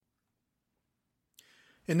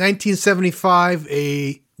In 1975,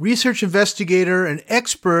 a research investigator and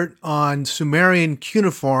expert on Sumerian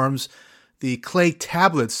cuneiforms, the clay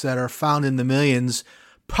tablets that are found in the millions,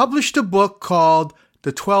 published a book called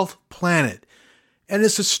The 12th Planet. And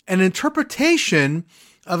it's an interpretation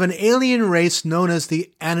of an alien race known as the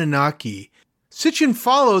Anunnaki. Sitchin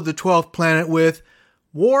followed the 12th Planet with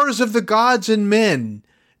Wars of the Gods and Men,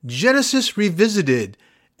 Genesis Revisited,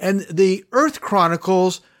 and the Earth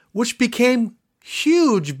Chronicles, which became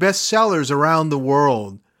huge bestsellers around the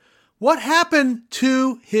world. What happened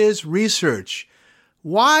to his research?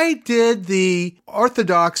 Why did the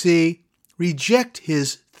orthodoxy reject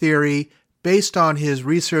his theory based on his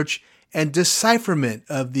research and decipherment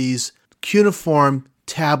of these cuneiform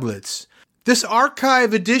tablets? This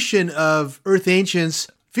archive edition of Earth Ancients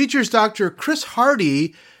features Dr. Chris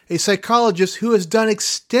Hardy, a psychologist who has done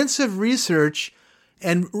extensive research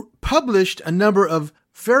and published a number of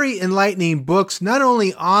very enlightening books, not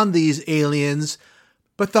only on these aliens,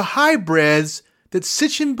 but the hybrids that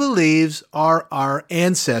Sitchin believes are our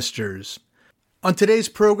ancestors. On today's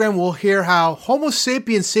program, we'll hear how Homo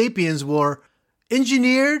sapiens sapiens were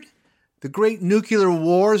engineered, the great nuclear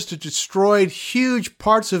wars that destroyed huge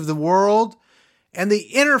parts of the world, and the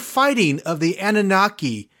inner fighting of the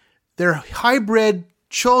Anunnaki, their hybrid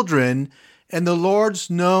children, and the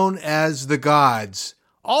lords known as the gods.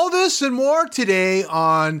 All this and more today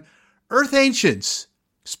on Earth Ancients,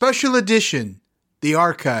 Special Edition, The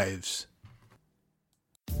Archives.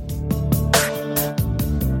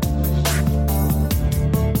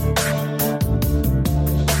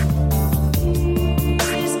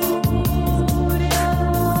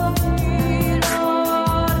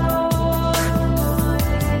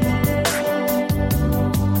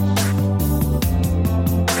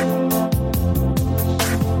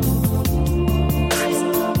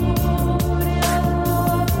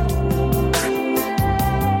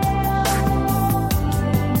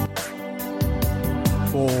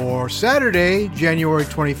 Saturday, January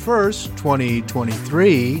 21st,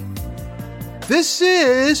 2023. This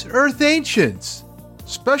is Earth Ancients,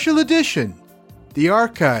 Special Edition, The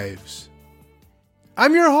Archives.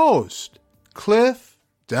 I'm your host, Cliff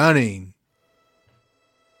Dunning.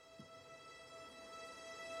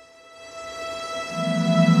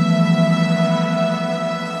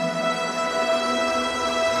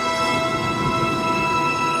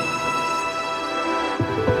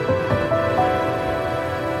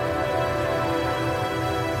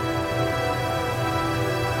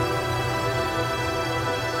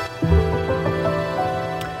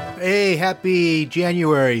 Hey, happy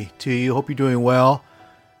January to you. Hope you're doing well.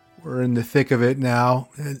 We're in the thick of it now.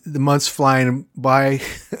 The month's flying by.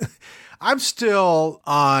 I'm still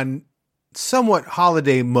on somewhat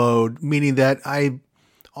holiday mode, meaning that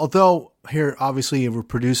although here obviously we're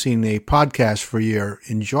producing a podcast for your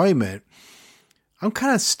enjoyment, I'm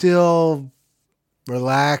kind of still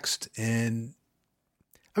relaxed, and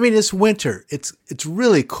it's winter. It's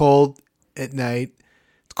really cold at night.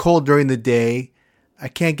 It's cold during the day. I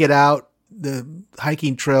can't get out. The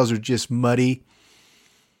hiking trails are just muddy.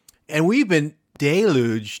 And we've been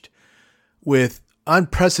deluged with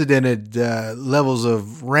unprecedented levels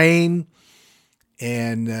of rain.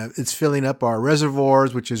 And it's filling up our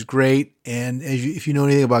reservoirs, which is great. And if you know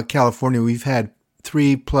anything about California, we've had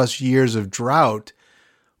 3+ years of drought.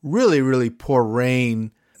 Really, really poor rain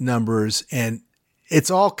numbers. And it's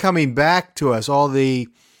all coming back to us. All the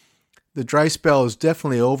dry spell is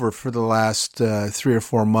definitely over for the last 3 or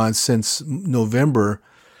 4 months since November.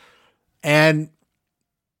 And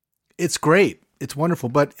it's great. It's wonderful.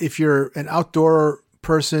 But if you're an outdoor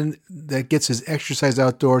person that gets his exercise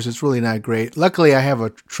outdoors, it's really not great. Luckily, I have a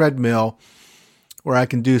treadmill where I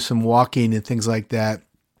can do some walking and things like that.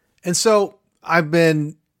 And so I've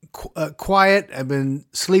been quiet. I've been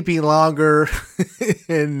sleeping longer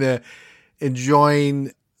and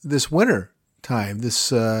enjoying this winter time,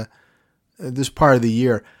 this part of the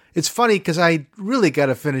year. It's funny because I really got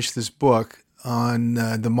to finish this book on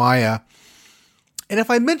the Maya. And if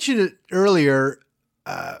I mentioned it earlier,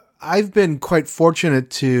 I've been quite fortunate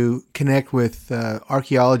to connect with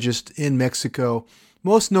archaeologists in Mexico,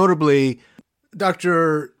 most notably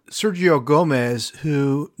Dr. Sergio Gomez,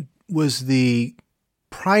 who was the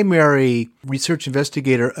primary research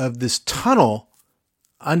investigator of this tunnel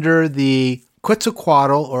under the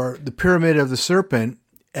Quetzalcoatl, or the Pyramid of the Serpent,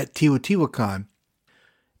 at Teotihuacan.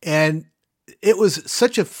 And it was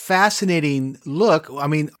such a fascinating look.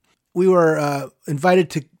 We were invited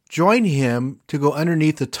to join him to go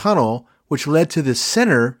underneath the tunnel, which led to the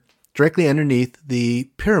center directly underneath the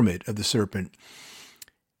Pyramid of the Serpent.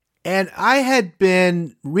 And I had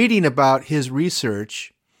been reading about his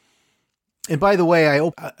research And by the way,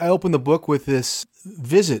 I opened the book with this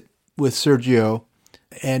visit with Sergio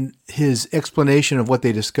and his explanation of what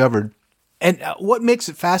they discovered. And what makes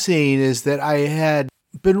it fascinating is that I had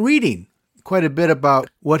been reading quite a bit about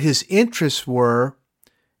what his interests were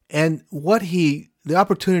and the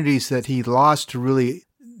opportunities that he lost to really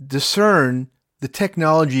discern the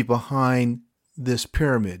technology behind this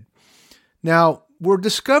pyramid. Now, we're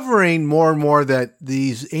discovering more and more that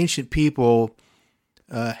these ancient people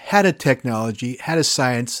had a technology, had a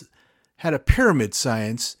science, had a pyramid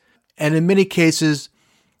science, and in many cases,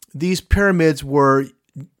 these pyramids were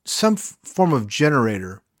some form of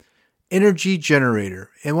generator, energy generator.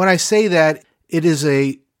 And when I say that, it is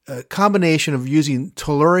a combination of using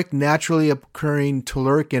telluric, naturally occurring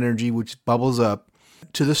telluric energy, which bubbles up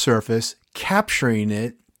to the surface, capturing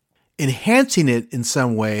it, enhancing it in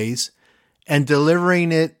some ways, and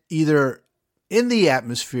delivering it either in the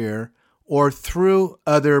atmosphere or through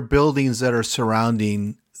other buildings that are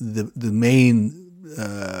surrounding the main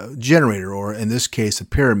generator, or in this case, a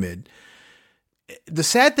pyramid. The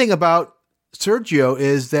sad thing about Sergio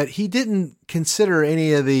is that he didn't consider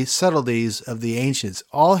any of the subtleties of the ancients.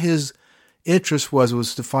 All his interest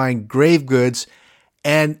was to find grave goods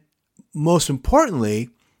and, most importantly,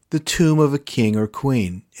 the tomb of a king or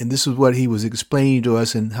queen. And this is what he was explaining to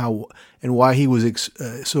us, and how and why he was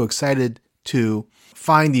so excited to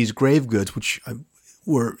find these grave goods, which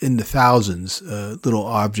were in the thousands, little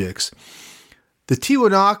objects. The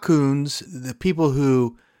Tiwanakuns, the people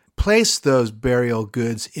who placed those burial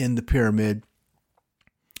goods in the pyramid,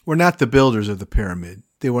 were not the builders of the pyramid.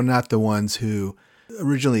 They were not the ones who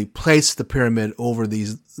originally placed the pyramid over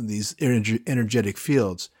these energetic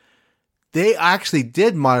fields. They actually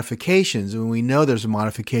did modifications, and we know there's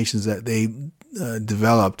modifications that they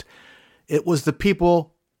developed. It was the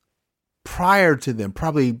people prior to them,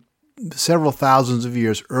 probably several thousands of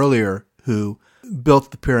years earlier, who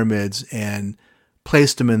built the pyramids and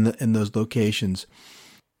placed them in those locations.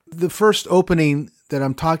 The first opening that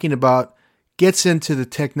I'm talking about gets into the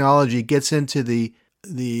technology, gets into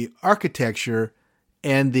the architecture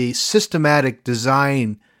and the systematic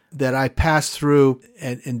design that I passed through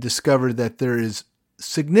and discovered that there is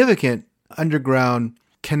significant underground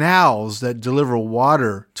canals that deliver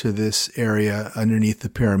water to this area underneath the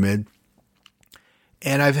pyramid.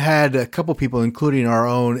 And I've had a couple people, including our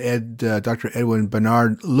own Dr. Edwin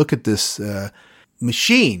Bernard, look at this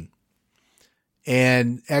machine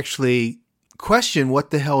and actually question what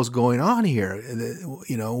the hell is going on here.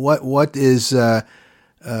 You know, what is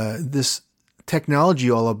this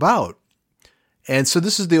technology all about? And so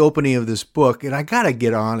this is the opening of this book, and I got to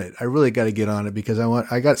get on it. I really got to get on it because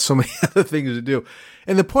I got so many other things to do.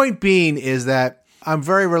 And the point being is that I'm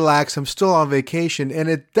very relaxed. I'm still on vacation, and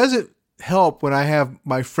it doesn't help when I have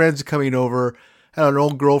my friends coming over. I had an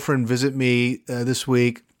old girlfriend visit me this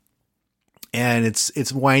week, and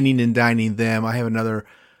it's whining and dining them. I have another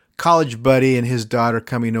college buddy and his daughter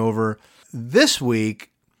coming over this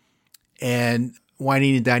week, and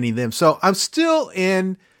whining and dining them. So I'm still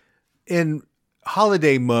in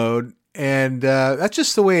holiday mode, and that's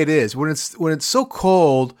just the way it is. When it's so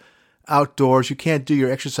cold outdoors, you can't do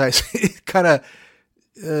your exercise. It kind of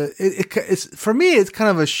it's for me, it's kind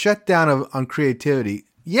of a shutdown on creativity.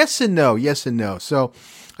 Yes and no. So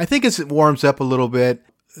I think as it warms up a little bit,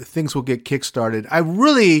 things will get kickstarted. I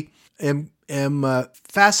really am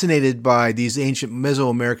fascinated by these ancient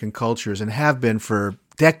Mesoamerican cultures and have been for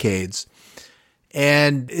decades.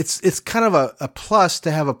 And it's kind of a plus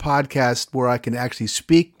to have a podcast where I can actually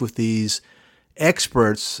speak with these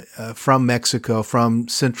experts from Mexico, from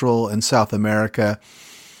Central and South America,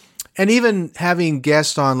 and even having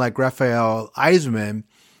guests on like Raphael Eisman,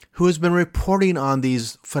 who has been reporting on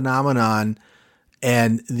these phenomenon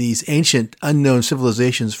and these ancient unknown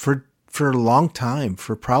civilizations for a long time,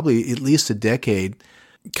 for probably at least a decade,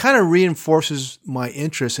 kind of reinforces my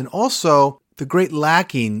interest, and also the great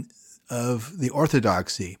lacking of the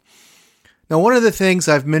orthodoxy. Now, one of the things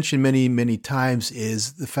I've mentioned many, many times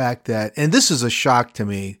is the fact that, and this is a shock to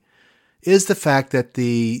me, is the fact that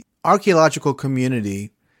the archaeological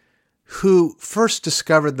community who first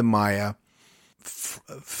discovered the Maya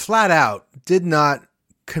flat out did not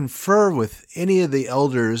confer with any of the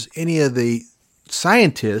elders, any of the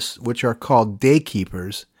scientists, which are called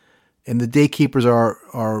daykeepers, and the daykeepers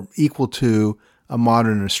are equal to a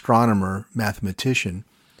modern astronomer, mathematician.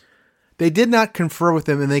 They did not confer with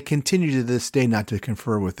them, and they continue to this day not to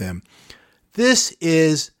confer with them. This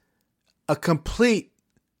is a complete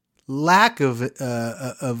lack of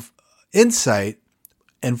insight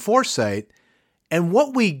and foresight, and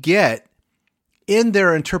what we get in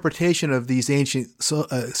their interpretation of these ancient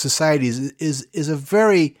societies is a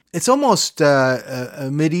very, it's almost a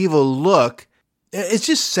medieval look. It's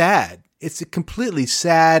just sad. It's a completely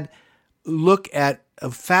sad look at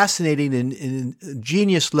a fascinating and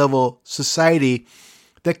genius level society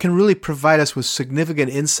that can really provide us with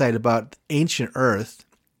significant insight about ancient Earth.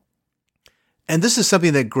 And this is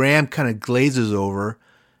something that Graham kind of glazes over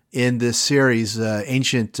in this series,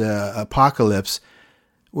 Ancient Apocalypse,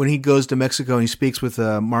 when he goes to Mexico and he speaks with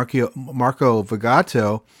Marco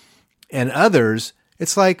Vagato and others.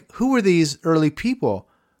 It's like, who were these early people?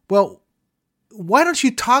 Well, why don't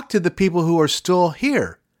you talk to the people who are still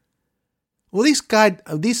here? Well, these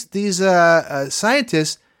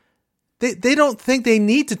scientists, they don't think they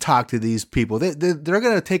need to talk to these people. They're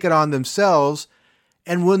going to take it on themselves.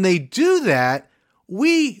 And when they do that,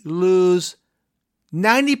 we lose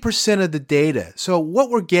 90% of the data. So what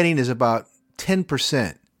we're getting is about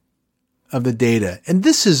 10% of the data. And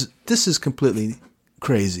this is completely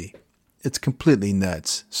crazy. It's completely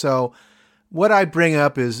nuts. So what I bring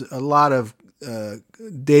up is a lot of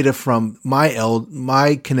data from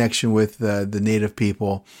my connection with the native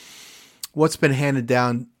people, what's been handed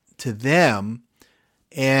down to them,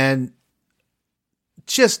 and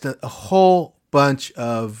just a whole bunch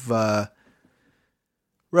of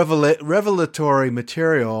revelatory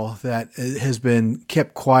material that has been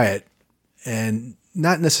kept quiet and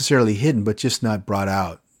not necessarily hidden, but just not brought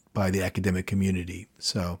out by the academic community.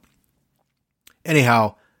 So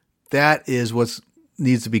anyhow, that is what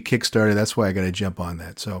needs to be kickstarted. That's why I got to jump on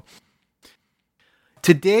that. So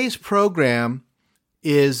today's program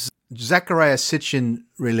is Zecharia Sitchin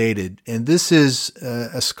related, and this is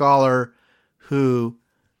a scholar who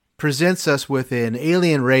presents us with an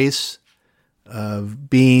alien race of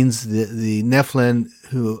beings, the Nephilim,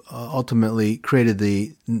 who ultimately created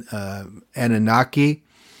the Anunnaki.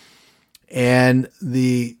 And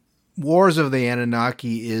the Wars of the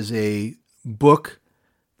Anunnaki is a book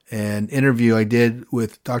and interview I did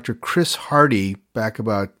with Dr. Chris Hardy back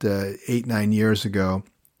about 8-9 years ago.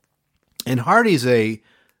 And Hardy's a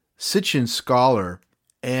Sitchin scholar.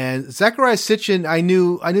 And Zecharia Sitchin, I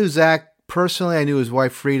knew Zach personally. I knew his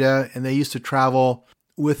wife Frida, and they used to travel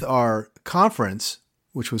with our conference,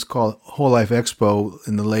 which was called Whole Life Expo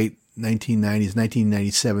in the late 1990s,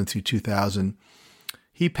 1997 through 2000.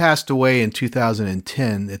 He passed away in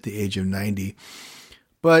 2010 at the age of 90.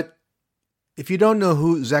 But if you don't know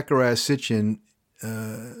who Zecharia Sitchin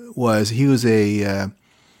was, he was a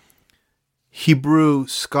Hebrew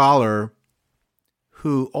scholar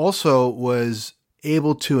who also was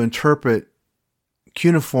able to interpret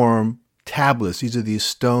cuneiform tablets. These are these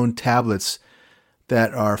stone tablets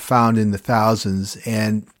that are found in the thousands.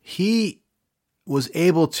 And he was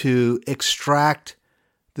able to extract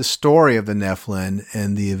the story of the Nephilim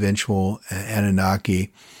and the eventual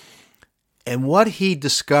Anunnaki. And what he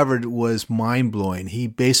discovered was mind-blowing. He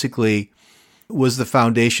basically was the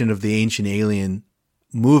foundation of the ancient alien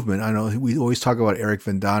movement. I know we always talk about Eric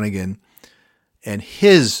Van Daniken and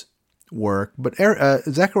his work, but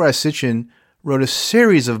Zecharia Sitchin wrote a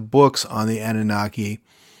series of books on the Anunnaki,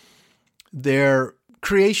 their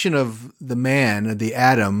creation of the man, the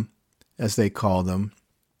Adam, as they call them.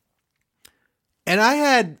 And I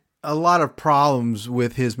had a lot of problems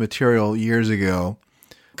with his material years ago.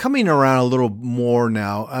 Coming around a little more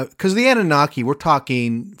now, because the Anunnaki, we're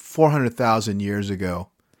talking 400,000 years ago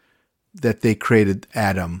that they created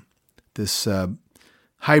Adam, this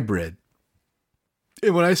hybrid.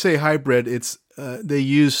 And when I say hybrid, it's they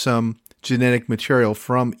use some genetic material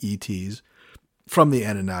from ETs, from the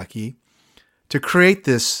Anunnaki, to create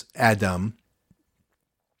this Adam.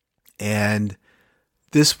 And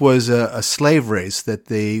this was a slave race that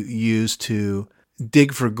they used to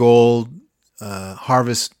dig for gold,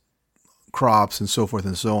 harvest crops, and so forth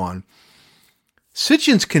and so on.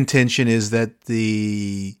 Sitchin's contention is that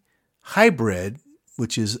the hybrid,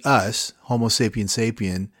 which is us, Homo sapiens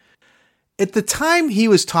sapien, at the time he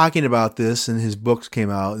was talking about this and his books came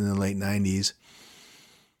out in the late 90s,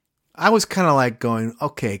 I was kind of like going,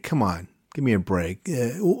 okay, come on, give me a break.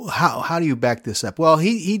 How do you back this up? Well,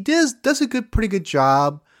 he does a pretty good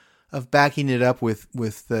job of backing it up with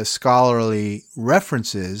scholarly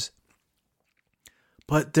references,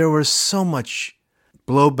 but there was so much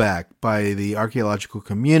blowback by the archaeological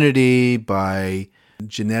community, by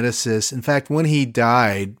geneticists. In fact, when he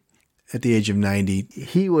died at the age of 90,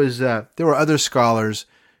 he was. There were other scholars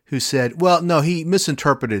who said, well, no, he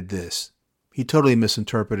misinterpreted this. He totally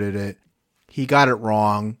misinterpreted it. He got it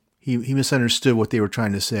wrong. He misunderstood what they were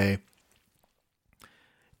trying to say.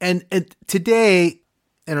 And today,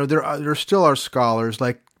 there still are scholars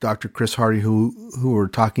like Dr. Chris Hardy who we're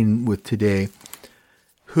talking with today,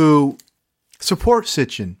 who support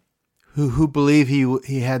Sitchin, who believe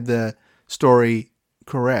he had the story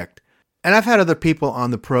correct. And I've had other people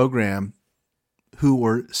on the program who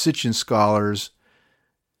were Sitchin scholars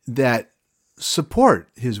that support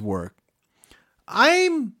his work.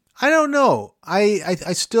 I don't know. I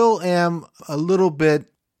still am a little bit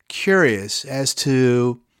curious as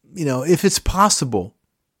to, if it's possible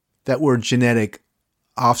that we're genetic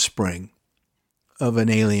offspring of an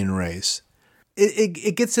alien race.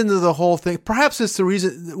 It gets into the whole thing. Perhaps it's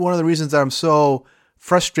one of the reasons that I'm so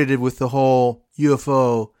frustrated with the whole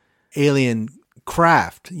UFO alien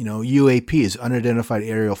craft, UAPs, unidentified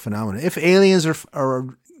aerial phenomena. If aliens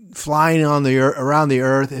are flying around the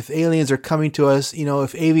Earth, if aliens are coming to us,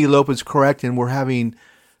 if A.V. Loeb is correct and we're having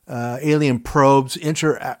alien probes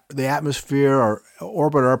enter the atmosphere or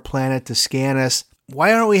orbit our planet to scan us,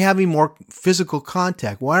 why aren't we having more physical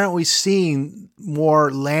contact? Why aren't we seeing more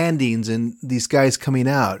landings and these guys coming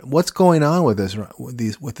out? What's going on with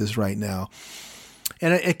this right now?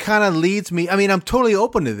 And it kind of leads me. I mean, I'm totally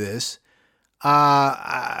open to this.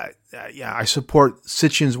 I support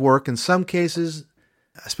Sitchin's work in some cases,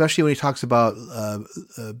 especially when he talks about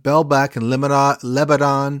Baalbek and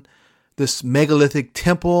Lebanon, this megalithic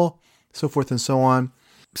temple, so forth and so on.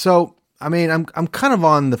 So, I mean, I'm kind of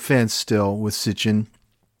on the fence still with Sitchin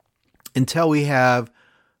until we have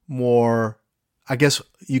more, I guess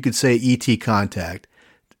you could say, ET contact.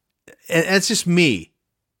 And it's just me.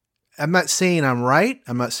 I'm not saying I'm right.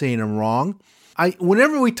 I'm not saying I'm wrong.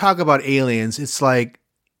 Whenever we talk about aliens, it's like,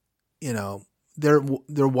 they're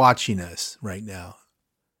watching us right now.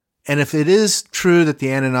 And if it is true that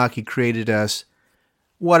the Anunnaki created us,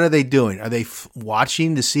 what are they doing? Are they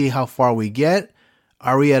watching to see how far we get?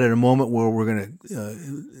 Are we at a moment where we're going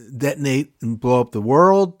to detonate and blow up the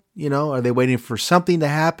world? Are they waiting for something to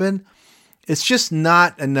happen? It's just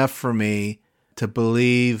not enough for me to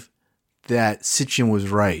believe that Sitchin was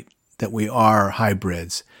right, that we are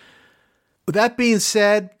hybrids. With that being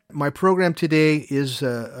said, my program today is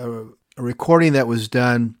a recording that was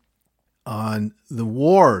done on the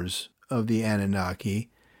wars of the Anunnaki.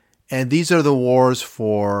 And these are the wars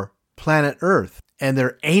for planet Earth. And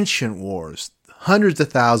they're ancient wars, hundreds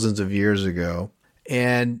of thousands of years ago.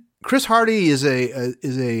 And Chris Hardy is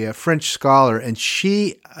a French scholar, and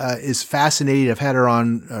she is fascinated. I've had her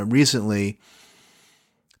on recently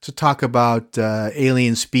to talk about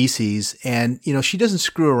alien species. And, she doesn't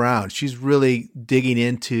screw around. She's really digging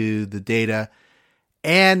into the data.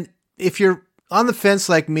 And if you're on the fence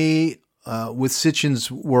like me with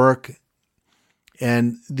Sitchin's work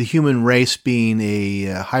and the human race being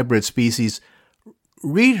a hybrid species,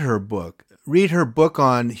 read her book. Read her book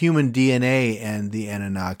on human DNA and the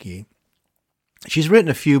Anunnaki. She's written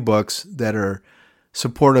a few books that are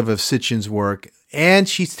supportive of Sitchin's work, and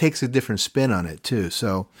she takes a different spin on it too.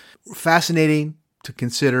 So fascinating to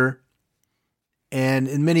consider, and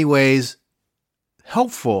in many ways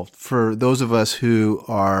helpful for those of us who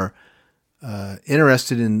are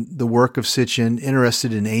interested in the work of Sitchin,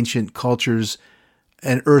 interested in ancient cultures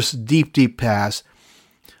and Earth's deep, deep past.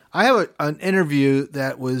 I have an interview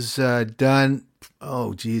that was done,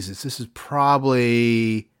 this is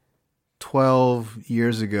probably 12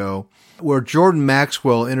 years ago, where Jordan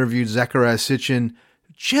Maxwell interviewed Zecharia Sitchin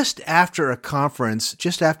just after a conference,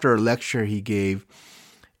 just after a lecture he gave.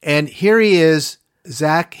 And here he is,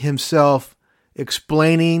 Zach himself,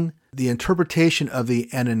 explaining the interpretation of the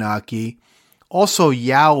Anunnaki, also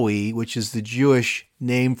Yahweh, which is the Jewish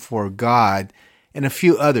name for God, and a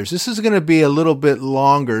few others. This is going to be a little bit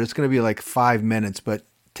longer. It's going to be like 5 minutes, but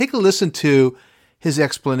take a listen to his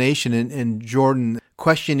explanation and Jordan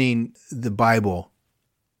questioning the Bible.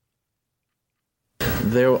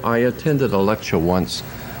 I attended a lecture once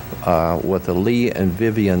with Lee and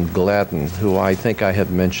Vivian Gladden, who I think I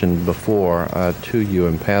had mentioned before to you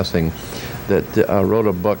in passing, that wrote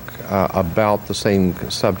a book about the same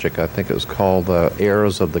subject. I think it was called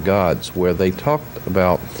Heirs of the Gods, where they talked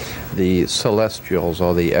about the celestials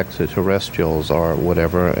or the extraterrestrials or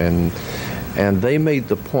whatever, and they made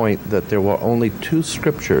the point that there were only two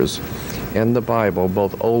scriptures in the Bible,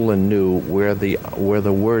 both Old and New, where the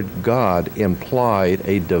word God implied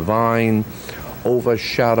a divine,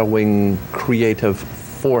 overshadowing, creative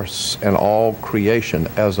force in all creation,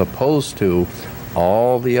 as opposed to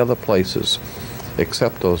all the other places,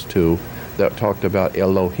 except those two, that talked about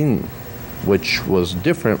Elohim, which was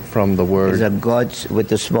different from the word... These are gods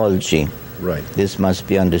with a small g. Right. This must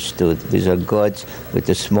be understood. These are gods with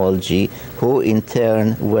a small g, who in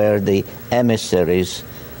turn were the emissaries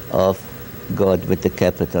of God with the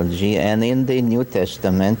capital G. And in the New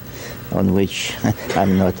Testament, on which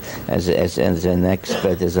I'm not as an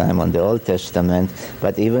expert as I'm on the Old Testament,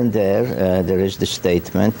 but even there is the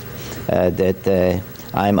statement that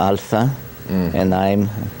I'm Alpha and I'm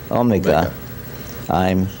Omega.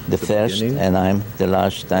 I'm the first beginning. and I'm the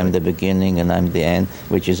last. I'm the beginning and I'm the end,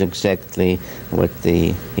 which is exactly what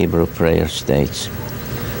the Hebrew prayer states.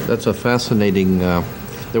 That's a fascinating.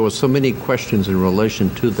 There were so many questions in relation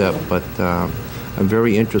to that, but I'm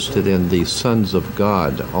very interested in the sons of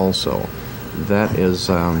God also. That is,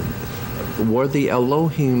 were the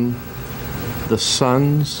Elohim the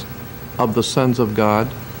sons of God,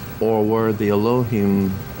 or were the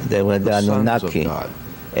Elohim They were the sons of Anunnaki, God?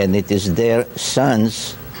 and it is their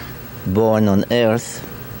sons born on earth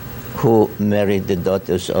who married the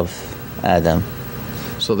daughters of Adam.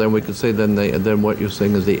 So then we could say then what you're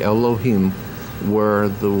saying is the Elohim were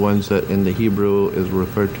the ones that in the Hebrew is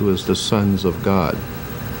referred to as the sons of God.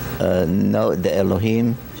 No, the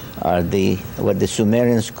Elohim are what the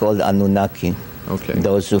Sumerians called Anunnaki. Okay.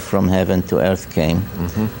 Those who from heaven to earth came.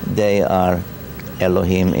 They are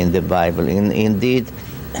Elohim in the Bible. Indeed,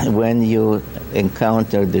 when you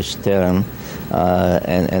encounter this term,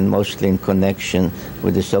 and mostly in connection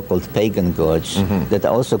with the so-called pagan gods that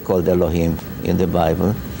are also called Elohim in the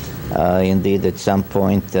Bible, indeed, at some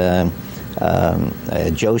point,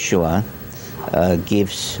 Joshua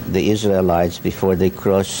gives the Israelites, before they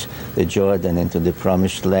cross the Jordan into the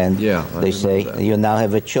Promised Land, they say, you now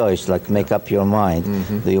have a choice, like make up your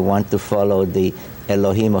mind. Do you want to follow the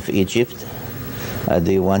Elohim of Egypt?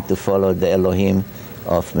 Do you want to follow the Elohim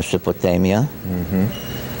of Mesopotamia?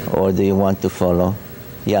 Or do you want to follow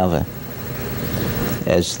Yahweh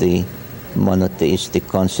as the monotheistic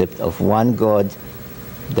concept of one God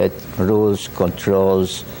that rules,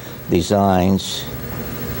 controls, designs,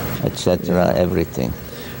 etc., everything?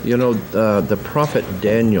 You know, the prophet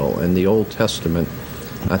Daniel in the Old Testament,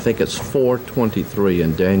 I think it's 4:23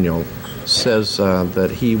 in Daniel, says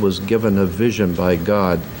that he was given a vision by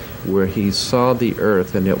God where he saw the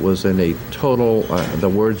earth and it was in a total, the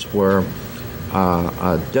words were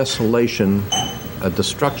a desolation, a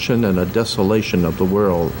destruction and a desolation of the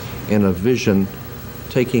world, in a vision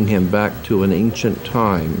taking him back to an ancient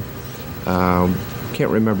time.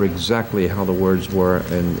 Can't remember exactly how the words were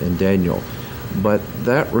in Daniel, but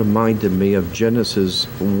that reminded me of Genesis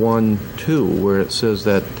 1:2, where it says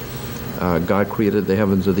that God created the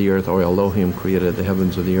heavens of the earth, or Elohim created the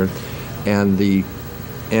heavens of the earth, and the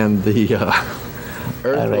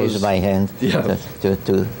earth I raise was, my hand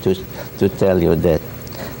to tell you that.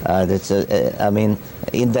 I mean,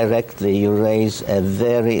 indirectly, you raise a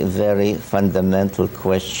very, very fundamental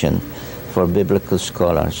question for biblical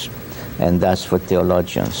scholars, and thus for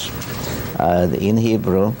theologians. In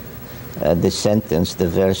Hebrew, the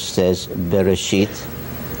verse says Bereshit,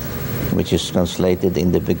 which is translated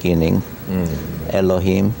in the beginning.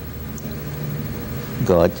 Elohim,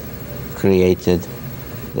 God, created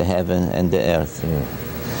the heaven and the earth.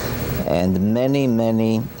 And many,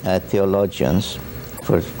 many theologians,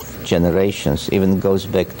 for generations, even goes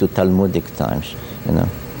back to Talmudic times,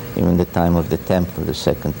 even the time of the temple, the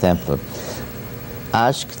second temple,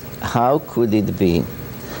 asked how could it be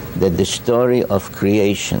that the story of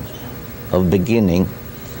creation, of beginning,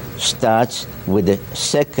 starts with the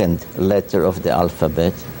second letter of the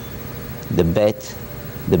alphabet, the bet,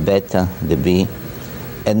 the beta, the B,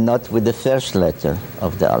 and not with the first letter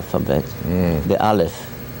of the alphabet, the aleph,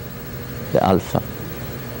 the alpha.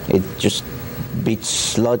 It just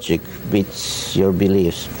beats logic, beats your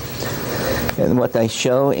beliefs. And what I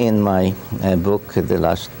show in my book, the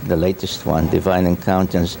latest one, Divine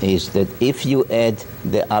Encounters, is that if you add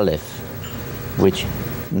the aleph, which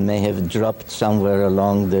may have dropped somewhere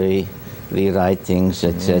along the rewritings,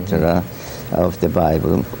 etc., of the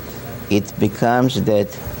Bible, it becomes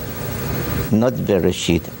that not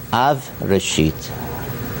Bereshit, Av Reshit,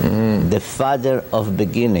 the father of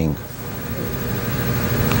beginning,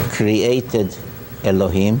 created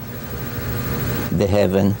Elohim, the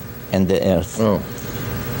heaven and the earth. Oh,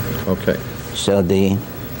 okay. So the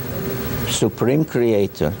supreme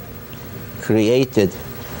creator created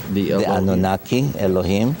the Anunnaki,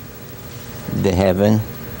 Elohim, the heaven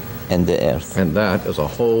and the earth. And that is a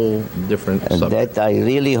whole different subject. That I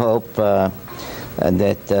really hope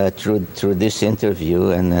that through this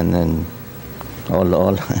interview and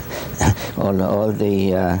all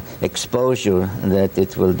the exposure that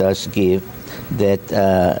it will thus give, that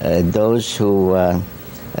those who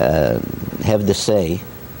have the say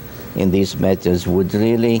in these matters would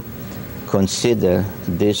really consider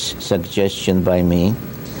this suggestion by me,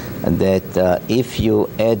 that if you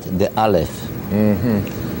add the aleph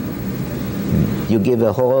you give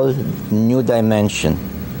a whole new dimension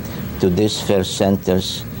to this first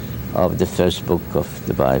sentence of the first book of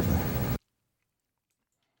the Bible.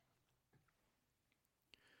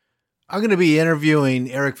 I'm going to be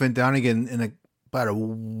interviewing Eric Van Daniken in about a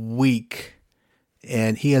week,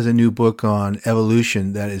 and he has a new book on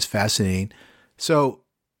evolution that is fascinating. So,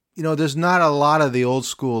 there's not a lot of the old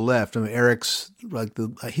school left. I mean, Eric's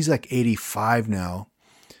he's like 85 now,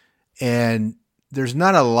 and there's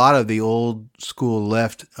not a lot of the old school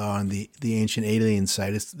left on the ancient alien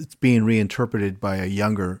side. It's being reinterpreted by a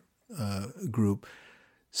younger group.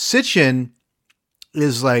 Sitchin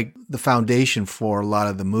is like the foundation for a lot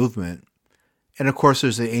of the movement. And of course,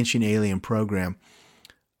 there's the Ancient Alien program.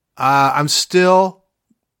 I'm still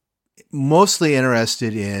mostly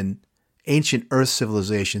interested in ancient Earth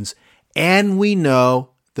civilizations, and we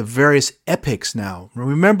know the various epics now.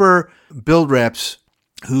 Remember Bill Reps,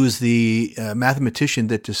 who's the mathematician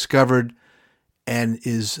that discovered and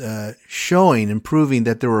is showing and proving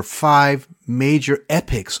that there were 5 major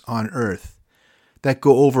epics on Earth that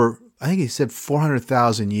go over, I think he said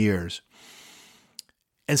 400,000 years.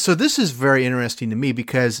 And so this is very interesting to me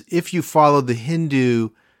because if you follow the Hindu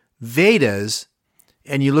Vedas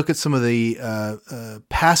and you look at some of the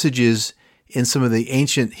passages in some of the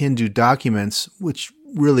ancient Hindu documents, which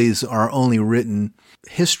really is our only written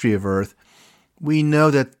history of Earth, we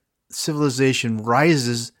know that civilization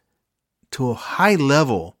rises to a high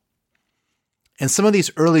level. And some of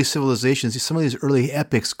these early civilizations, some of these early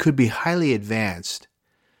epics could be highly advanced.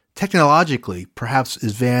 Technologically, perhaps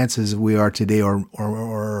as advanced as we are today or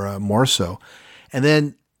more so. And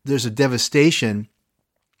then there's a devastation,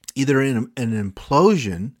 either in an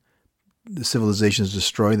implosion, the civilizations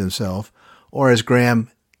destroy themselves, or as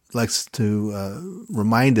Graham likes to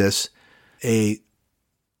remind us, a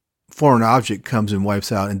foreign object comes and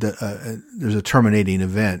wipes out, and there's a terminating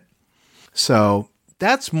event. So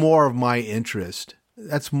that's more of my interest.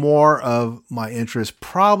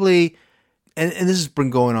 Probably. And this has been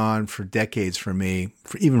going on for decades for me,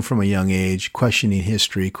 even from a young age, questioning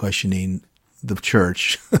history, questioning the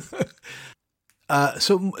church.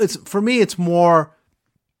 So for me, it's more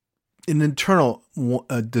an internal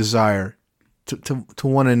desire to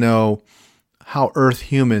want to know how Earth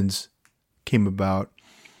humans came about.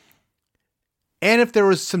 And if there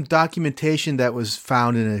was some documentation that was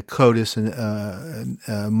found in a codice,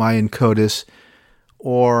 a Mayan codice,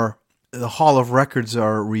 or the Hall of Records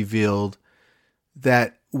are revealed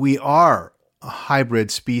that we are a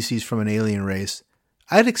hybrid species from an alien race,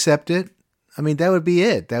 I'd accept it. I mean, that would be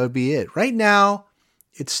it. Right now,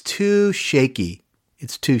 it's too shaky.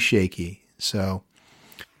 So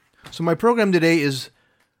my program today is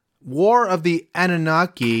War of the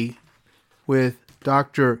Anunnaki with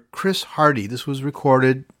Dr. Chris Hardy. This was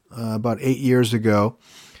recorded about 8 years ago,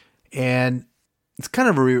 and it's kind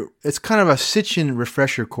of a Sitchin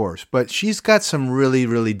refresher course, but she's got some really,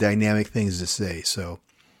 really dynamic things to say. So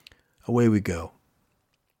away we go.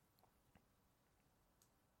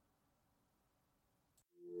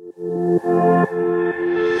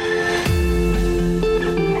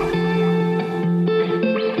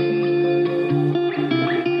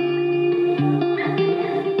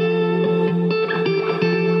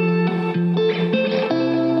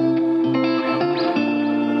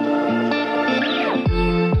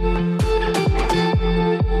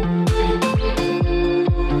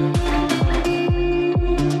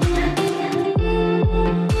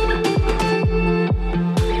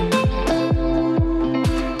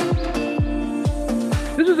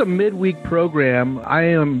 A midweek program I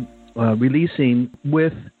am releasing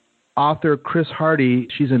with author Chris Hardy.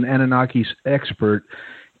 She's an Anunnaki expert.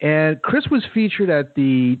 And Chris was featured at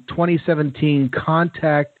the 2017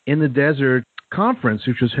 Contact in the Desert conference,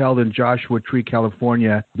 which was held in Joshua Tree,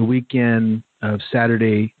 California, the weekend of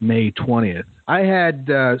Saturday, May 20th. I had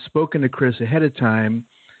spoken to Chris ahead of time,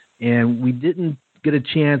 and we didn't get a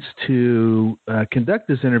chance to conduct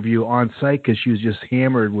this interview on site because she was just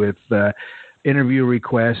hammered with interview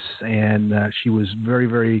requests, and she was very,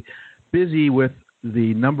 very busy with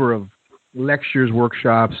the number of lectures,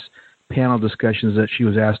 workshops, panel discussions that she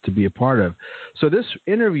was asked to be a part of. So this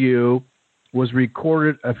interview was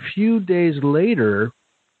recorded a few days later,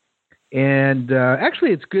 and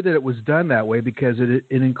actually it's good that it was done that way because it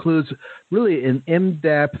includes really an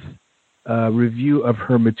in-depth review of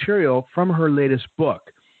her material from her latest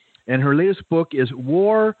book. And her latest book is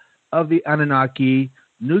War of the Anunnaki,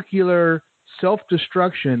 Nuclear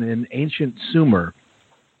Self-Destruction in Ancient Sumer.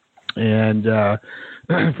 And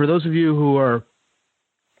for those of you who are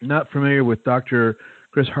not familiar with Dr.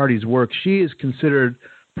 Chris Hardy's work, she is considered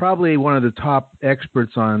probably one of the top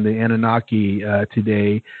experts on the Anunnaki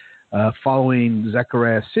today. following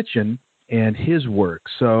Zecharia Sitchin and his work.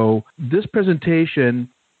 So this presentation,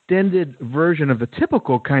 extended version of the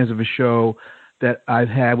typical kinds of a show that I've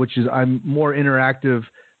had, which is I'm more interactive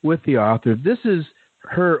with the author. This is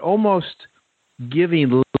her almost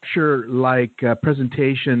giving lecture-like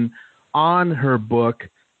presentation on her book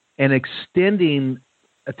and extending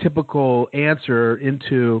a typical answer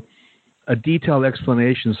into a detailed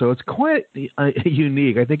explanation. So it's quite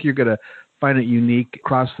unique. I think you're going to find it unique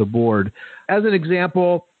across the board. As an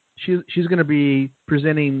example, she's going to be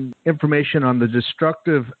presenting information on the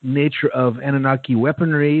destructive nature of Anunnaki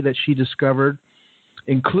weaponry that she discovered,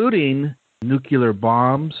 including nuclear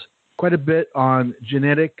bombs, quite a bit on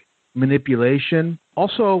genetic manipulation.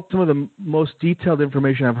 Also, some of the most detailed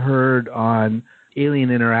information I've heard on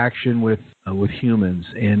alien interaction with humans,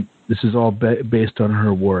 and this is all based on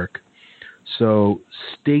her work. So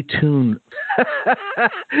stay tuned.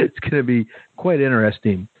 It's going to be quite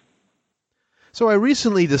interesting. So I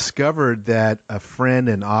recently discovered that a friend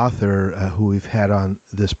and author who we've had on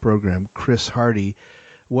this program, Chris Hardy,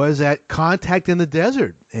 was at Contact in the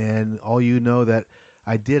Desert. And all you know that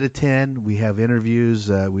I did attend. We have interviews.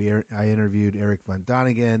 I interviewed Eric Von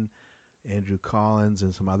Donigan, Andrew Collins,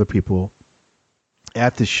 and some other people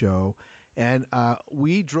at the show. And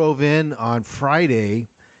we drove in on Friday,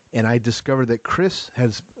 and I discovered that Chris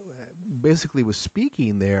basically was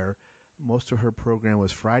speaking there. Most of her program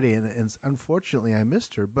was Friday, and unfortunately I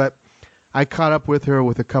missed her. But I caught up with her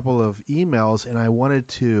with a couple of emails, and I wanted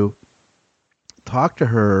to talk to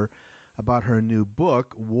her about her new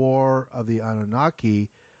book, War of the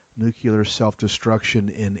Anunnaki, Nuclear Self-Destruction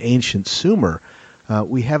in Ancient Sumer.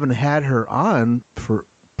 We haven't had her on for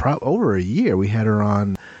over a year. We had her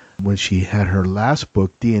on when she had her last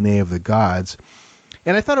book, DNA of the Gods.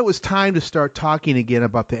 And I thought it was time to start talking again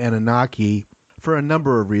about the Anunnaki for a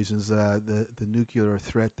number of reasons. The nuclear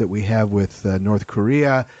threat that we have with North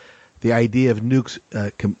Korea, the idea of nukes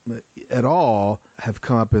at all have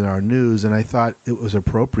come up in our news, and I thought it was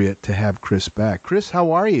appropriate to have Chris back. Chris,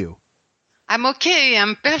 how are you? I'm okay.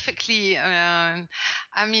 I'm perfectly, I'm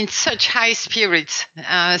in such high spirits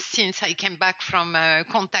since I came back from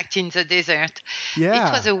Contact in the Desert. Yeah.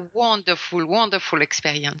 It was a wonderful, wonderful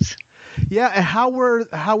experience. Yeah, and how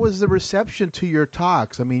was the reception to your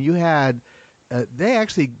talks? I mean, you had, they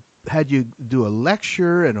actually had you do a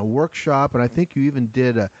lecture and a workshop, and I think you even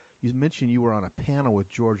did you mentioned you were on a panel with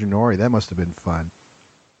George Noory. That must have been fun.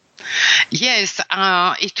 Yes,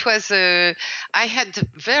 it was. I had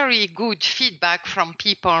very good feedback from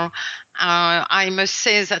people. I must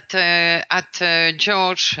say that at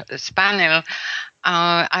George's panel,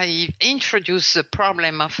 I introduced the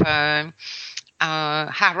problem of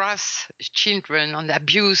harass children and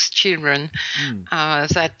abuse children. And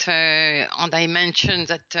I mentioned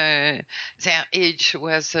that their age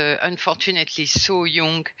was unfortunately so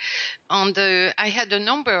young. And I had a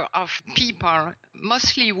number of people,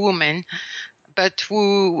 mostly women, but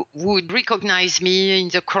who would recognize me in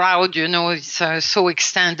the crowd. You know, it's so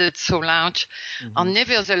extended, so large. Mm-hmm. And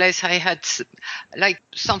nevertheless, I had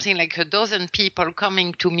something like a dozen people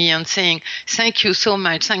coming to me and saying, thank you so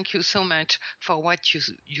much for what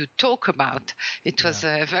you talk about. It was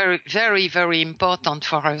very, very, very important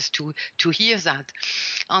for us to hear that.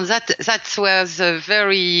 And that was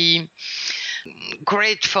very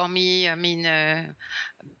great for me. I mean,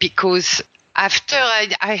 because after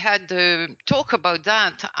I had talk about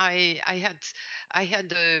that, I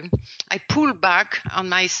pulled back on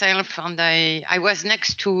myself, and I was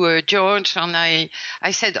next to George, and I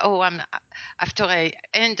said, after I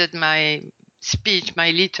ended my speech,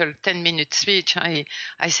 my little 10-minute speech, I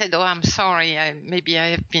said, I'm sorry, maybe I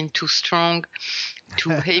have been too strong, too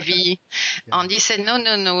heavy. Yeah. And he said,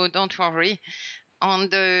 no, don't worry.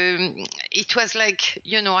 And it was like,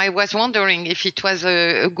 I was wondering if it was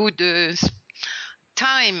a good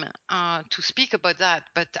time to speak about that.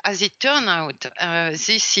 But as it turned out,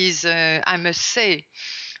 this is, I must say,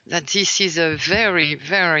 that this is a very,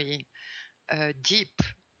 very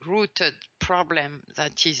deep-rooted problem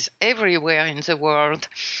that is everywhere in the world,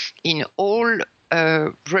 in all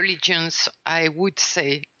religions, I would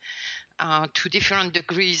say, to different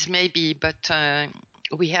degrees maybe, but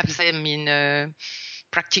we have them in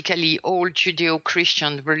practically all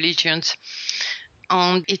Judeo-Christian religions.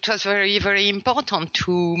 And it was very, very important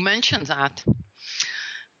to mention that,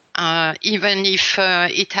 even if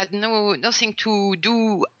it had nothing to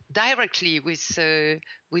do directly with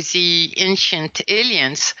the ancient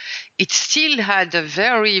aliens, it still had a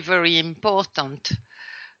very, very important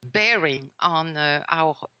bearing on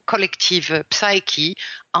our collective psyche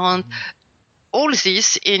and all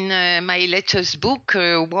this in my latest book,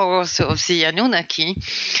 Wars of the Anunnaki.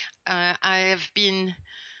 I have been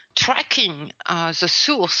tracking the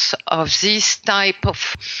source of this type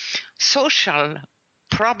of social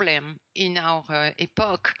problem in our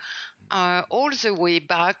epoch, all the way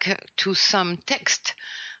back to some text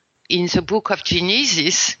in the book of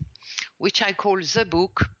Genesis, which I call the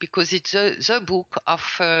book because it's the book of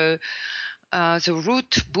the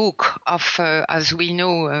root book of, as we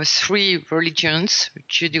know, three religions,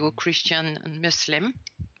 Judeo-Christian and Muslim.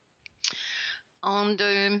 And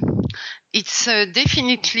it's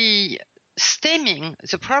definitely stemming,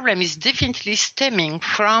 the problem is definitely stemming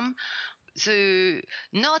from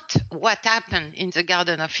not what happened in the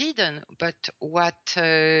Garden of Eden, but what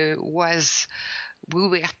we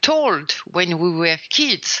were told when we were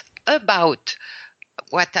kids about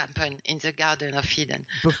what happened in the Garden of Eden.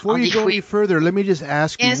 Before you go any further, let me just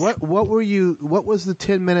ask you, what was the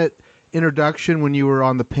 10-minute introduction when you were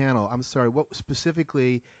on the panel? I'm sorry, what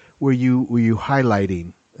specifically were you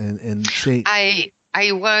highlighting and saying? I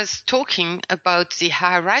was talking about the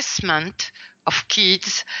harassment of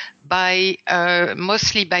kids by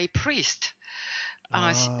mostly by priests.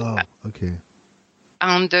 Okay.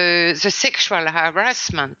 And the sexual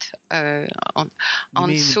harassment the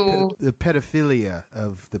pedophilia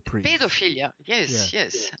of the priests. Pedophilia,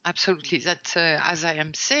 yes, absolutely. That, as I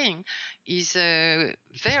am saying, is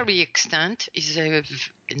very extent, is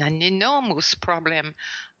an enormous problem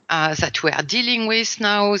that we are dealing with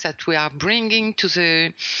now, that we are bringing to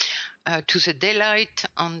the daylight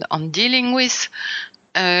on dealing with.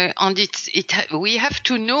 And we have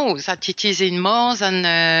to know that it is in more than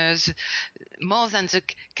the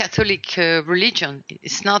Catholic religion.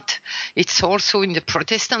 It's also in the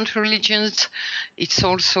Protestant religions. It's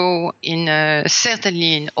also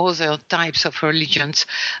certainly in other types of religions,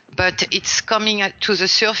 but it's coming to the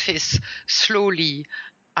surface slowly,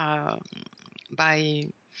 by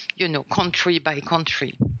country by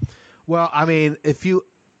country. Well, I mean,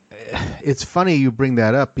 it's funny you bring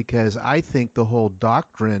that up because I think the whole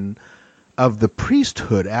doctrine of the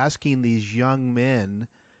priesthood, asking these young men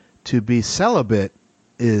to be celibate,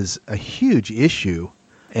 is a huge issue.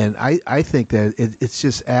 And I think that it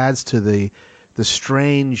just adds to the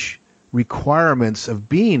strange requirements of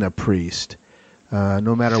being a priest,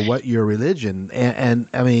 no matter what your religion. And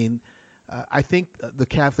I mean, I think the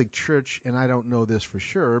Catholic Church, and I don't know this for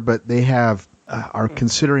sure, but they are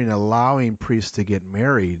considering allowing priests to get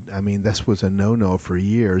married. I mean, this was a no-no for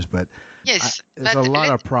years, but yes, there's a lot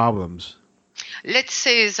of problems. Let's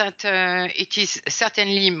say that it is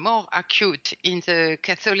certainly more acute in the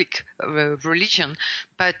Catholic religion,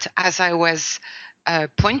 but as I was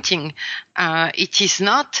pointing, it is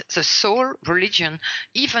not the sole religion.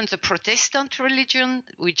 Even the Protestant religion,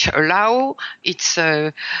 which allow its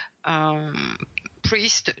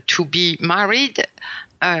priest to be married,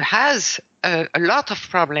 has a lot of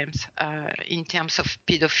problems in terms of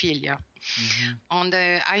pedophilia. Mm-hmm. And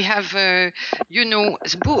I have,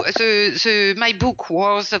 my book,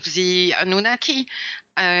 Wars of the Anunnaki,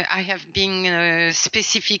 I have been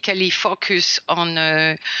specifically focused on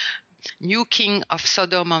nuking of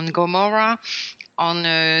Sodom and Gomorrah, on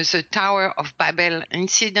the Tower of Babel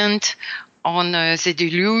incident, on the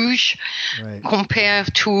deluge, right,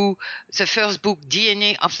 compared to the first book,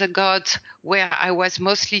 DNA of the Gods, where I was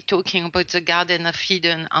mostly talking about the Garden of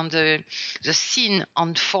Eden and the sin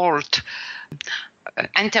unfold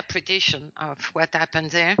interpretation of what happened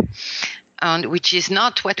there, and which is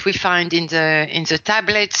not what we find in the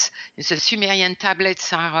tablets. The Sumerian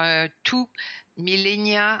tablets are 2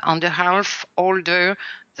 millennia and a half older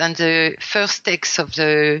than the first text of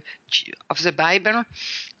the Bible,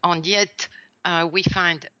 and yet we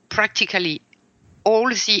find practically all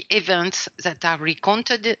the events that are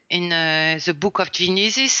recounted in the book of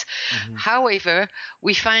Genesis. Mm-hmm. However,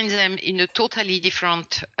 we find them in a totally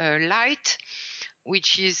different light,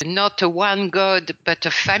 which is not a one God, but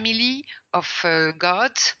a family of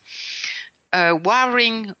gods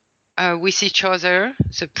warring with each other,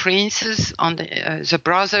 the princes and the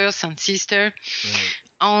brothers and sisters. Right.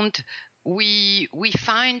 And we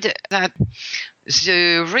find that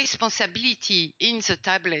the responsibility in the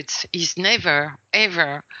tablets is never,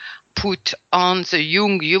 ever put on the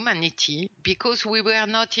young humanity, because we were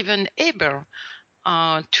not even able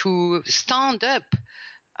to stand up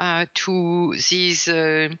to these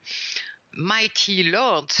mighty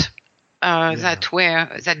lords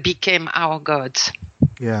that became our gods.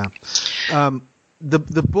 Yeah.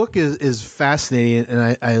 The book is fascinating,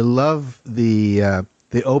 and I love the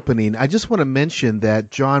opening. I just want to mention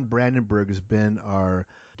that John Brandenburg has been our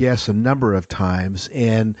guest a number of times,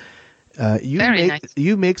 and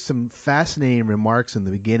You make some fascinating remarks in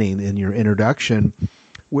the beginning in your introduction,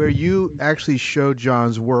 where you actually show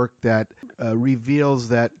John's work that reveals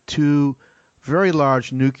that 2 very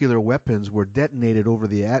large nuclear weapons were detonated over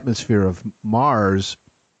the atmosphere of Mars.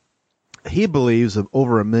 He believes of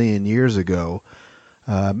over 1 million years ago,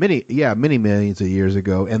 many millions of years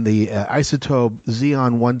ago, and the isotope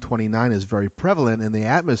Xeon-129 is very prevalent in the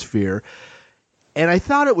atmosphere. And I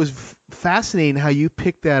thought it was fascinating how you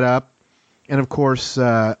picked that up, and of course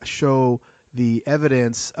show the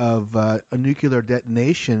evidence of a nuclear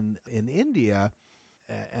detonation in India,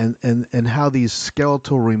 and how these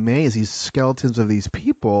skeletal remains, these skeletons of these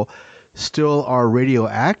people, still are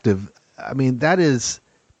radioactive. I mean, it's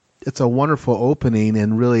a wonderful opening,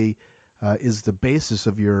 and really is the basis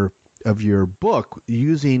of your book,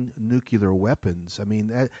 using nuclear weapons. I mean,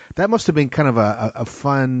 that must have been kind of a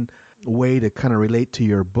fun way to kind of relate to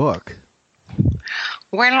your book.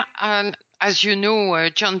 Well, as you know,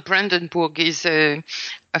 John Brandenburg is a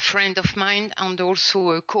friend of mine and also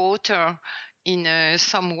a co-author in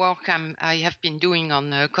some work I have been doing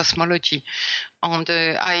on cosmology. And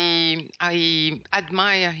I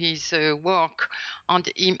admire his work.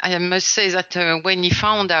 And I must say that when he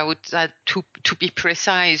found out that, to be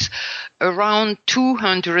precise, around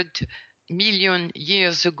 200 million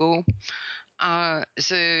years ago,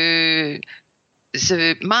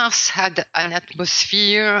 the Mars had an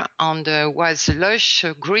atmosphere and was lush,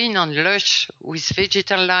 green and lush with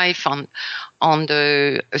vegetal life and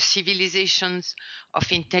civilizations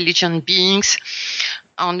of intelligent beings.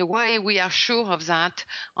 And why we are sure of that?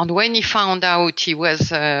 And when he found out, he was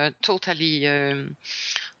totally,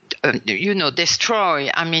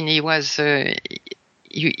 destroyed. I mean, he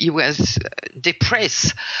was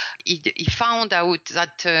depressed. He found out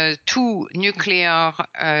that 2 nuclear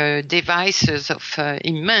devices of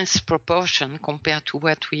immense proportion compared to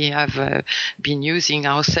what we have been using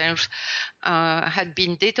ourselves had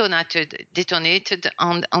been detonated,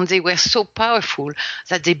 and they were so powerful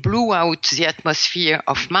that they blew out the atmosphere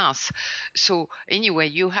of Mars. So anyway,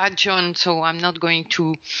 you had John, so I'm not going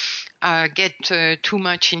to get too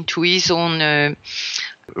much into his own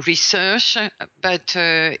research, but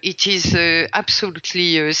it is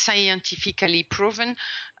absolutely scientifically proven.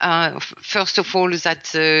 First of all,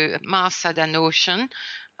 that Mars had an ocean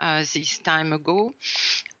this time ago,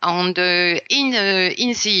 and in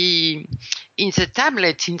the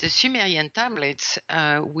tablets, in the Sumerian tablets,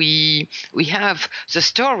 we have the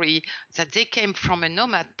story that they came from a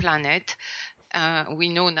nomad planet. We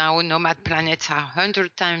know now nomad planets are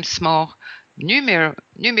 100 times more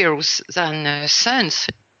numerous than suns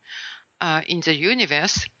in the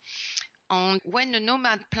universe. And when a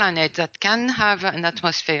nomad planet that can have an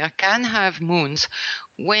atmosphere, can have moons,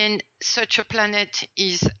 when such a planet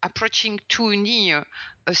is approaching too near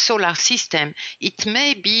a solar system, it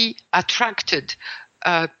may be attracted,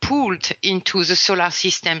 pulled into the solar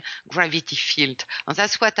system gravity field. And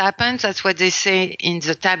that's what happens. That's what they say in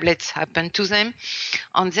the tablets happened to them.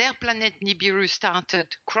 On their planet, Nibiru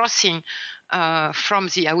started crossing from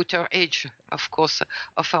the outer edge, of course,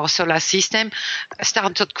 of our solar system,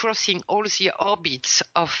 started crossing all the orbits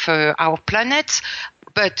of our planets.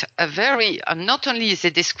 But not only they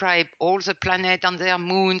describe all the planets and their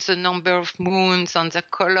moons, the number of moons and the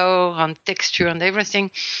color and texture and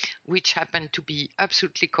everything, which happen to be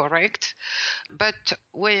absolutely correct. But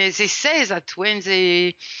when they say that when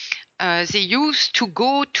they used to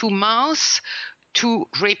go to Mars to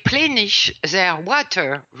replenish their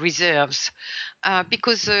water reserves,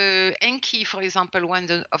 because Enki, for example,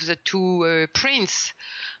 one of the 2 prince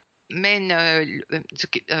men,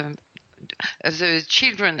 the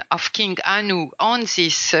children of King Anu on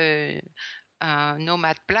this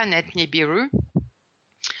nomad planet Nibiru,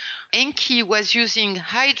 Enki was using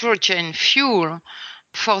hydrogen fuel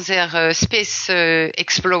for their space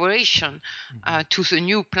exploration to the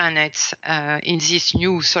new planets in this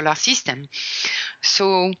new solar system.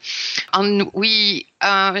 So, and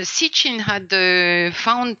Sitchin had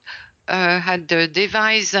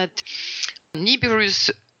devised that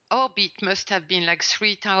Nibiru's orbit must have been like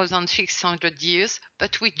 3,600 years,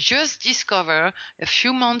 but we just discovered a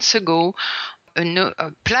few months ago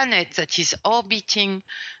a planet that is orbiting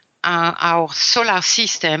our solar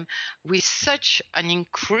system with such an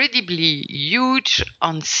incredibly huge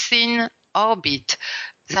and thin orbit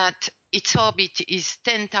that its orbit is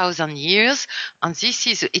 10,000 years, and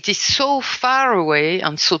it is so far away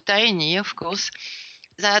and so tiny, of course,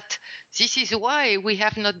 that this is why we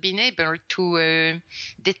have not been able to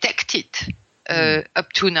detect it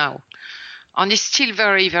up to now. And it's still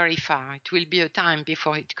very, very far. It will be a time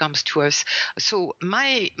before it comes to us. So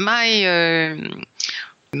my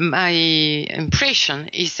my impression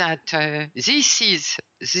is that this is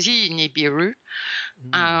the Nibiru.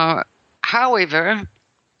 However,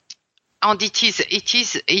 and it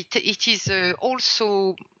is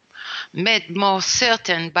also made more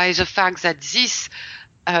certain by the fact that this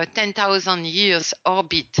 10,000 years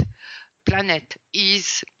orbit planet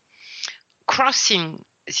is crossing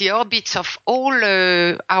the orbits of all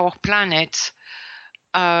our planets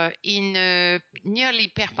in nearly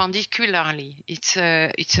perpendicularly. It's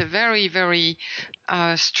a very, very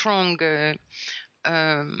strong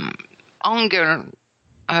angle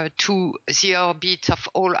to the orbit of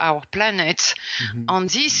all our planets. And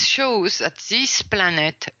this shows that this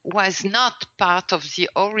planet was not part of the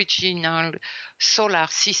original solar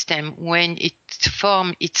system when it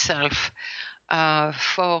formed itself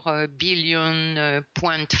 4 billion,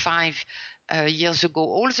 0.5 years ago.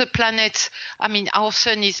 All the planets, I mean, our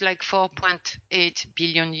sun is like 4.8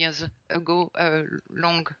 billion years ago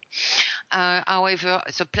long. However,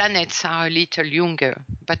 the planets are a little younger,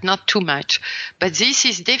 but not too much. But this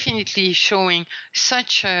is definitely showing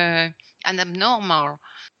such an abnormal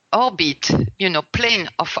orbit, plane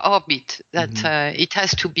of orbit, that it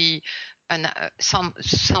has to be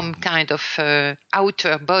some kind of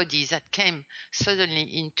outer body that came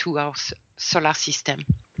suddenly into our solar system.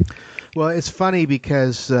 Well, it's funny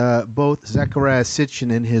because both Zecharia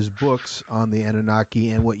Sitchin in his books on the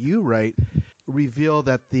Anunnaki and what you write reveal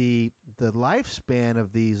that the lifespan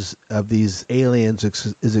of these aliens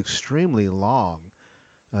is extremely long,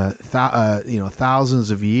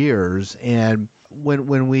 thousands of years. And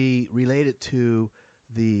when we relate it to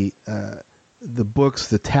the books,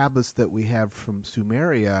 the tablets that we have from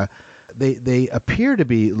Sumeria, they appear to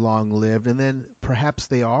be long-lived, and then perhaps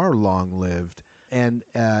they are long-lived. And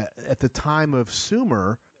at the time of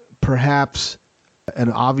Sumer, perhaps,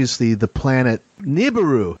 and obviously the planet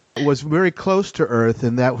Nibiru was very close to Earth,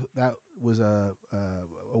 and that was a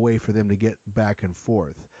way for them to get back and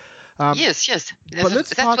forth. Yes. But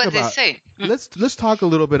that's what they say. Let's talk a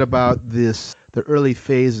little bit about the early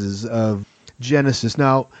phases of Genesis.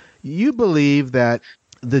 Now, you believe that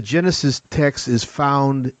the Genesis text is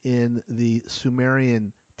found in the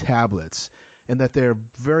Sumerian tablets, and that they're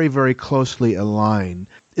very, very closely aligned.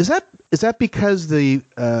 Is that because the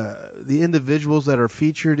individuals that are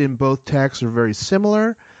featured in both texts are very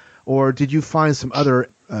similar, or did you find some other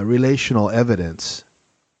relational evidence?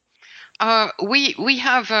 We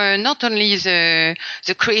have not only the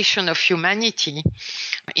creation of humanity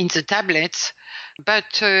in the tablets,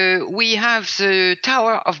 but we have the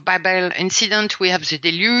Tower of Babel incident, we have the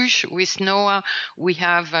deluge with Noah, we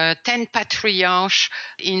have 10 patriarchs.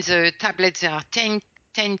 In the tablets there are 10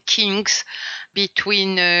 kings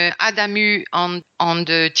between Adamu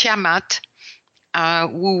and Tiamat,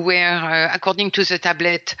 who were, according to the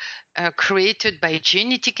tablet, created by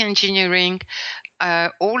genetic engineering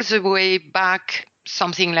all the way back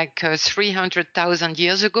something like 300,000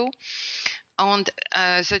 years ago. And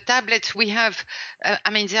the tablets we have,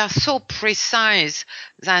 they are so precise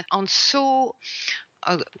that and so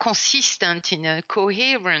consistent and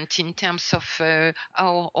coherent in terms of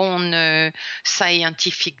our own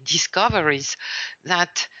scientific discoveries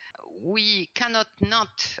that we cannot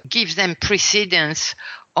not give them precedence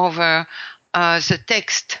over the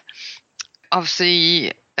text of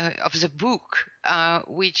the book,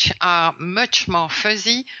 which are much more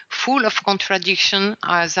fuzzy, full of contradiction,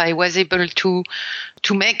 as I was able to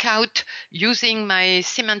make out using my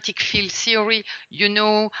semantic field theory. You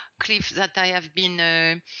know, Cliff, that I have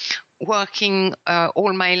been working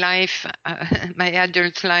all my life, my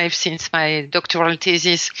adult life, since my doctoral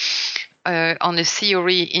thesis, on a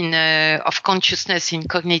theory of consciousness in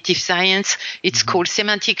cognitive science. It's called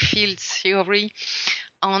semantic field theory.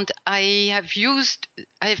 And I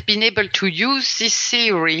have been able to use this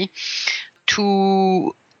theory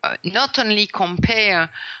to not only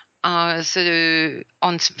compare on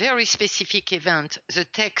very specific event, the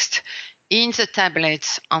text in the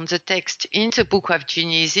tablets and the text in the book of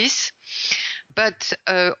Genesis, but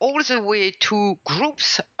all the way to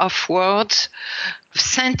groups of words,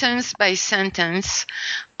 sentence by sentence.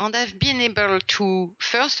 And I've been able to,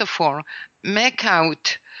 first of all, make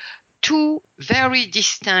out two very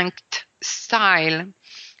distinct styles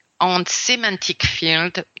on semantic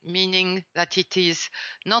field, meaning that it is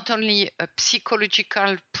not only a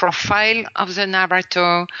psychological profile of the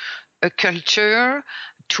narrator, a culture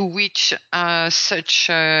to which such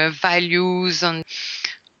values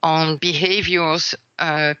and behaviors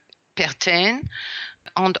pertain,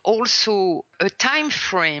 and also a time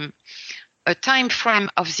frame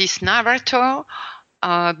of this narrator,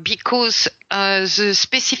 because the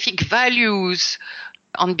specific values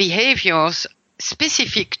and behaviors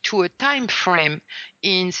specific to a time frame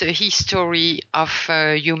in the history of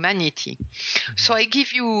humanity. So I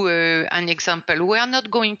give you an example. We are not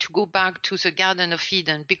going to go back to the Garden of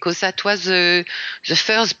Eden because that was the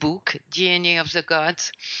first book, DNA of the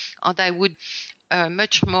Gods, and I would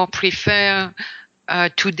much more prefer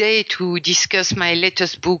today to discuss my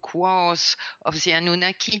latest book, Wars of the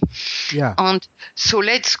Anunnaki. Yeah. And so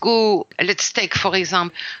let's take, for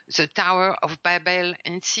example, the Tower of Babel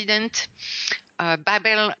incident.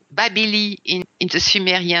 Babili in the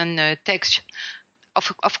Sumerian text.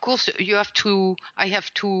 Of course, I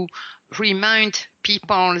have to remind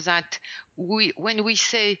people that when we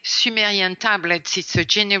say Sumerian tablets, it's a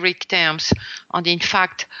generic terms, and in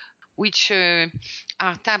fact, which are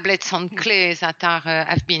tablets on clay that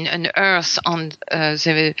have been unearthed, and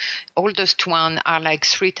the oldest one are like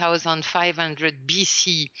 3,500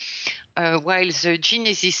 BC, while the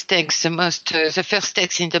Genesis text, the first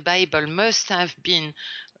text in the Bible, must have been,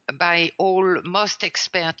 by all most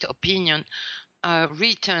expert opinion,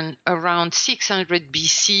 written around 600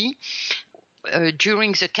 BC.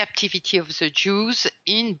 During the captivity of the Jews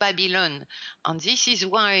in Babylon. And this is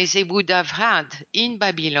why they would have had in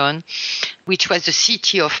Babylon, which was the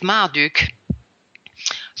city of Marduk,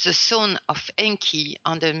 the son of Enki,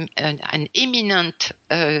 and an eminent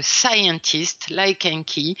scientist like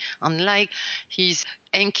Enki, and like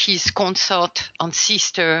Enki's consort and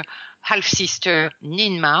half-sister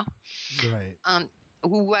Ninmah. Right. And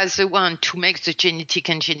who was the one to make the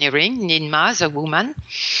genetic engineering, Ninmah, the woman.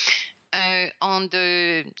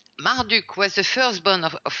 Marduk was the firstborn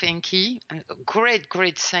of Enki, a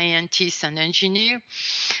great scientist and engineer,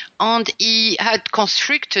 and he had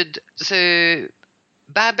constructed the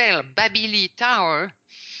Babili Tower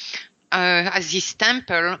as his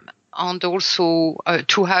temple, and also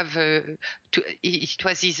it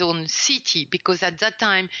was his own city, because at that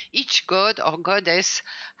time each god or goddess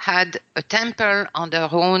had a temple on their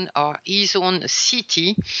own or his own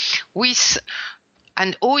city with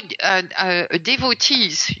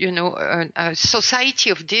devotees, a society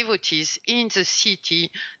of devotees in the city,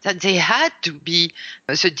 that they had to be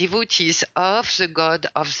the devotees of the god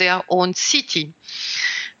of their own city.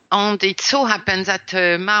 And it so happened that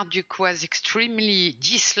Marduk was extremely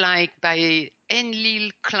disliked by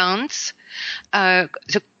Enlil clans, Enlil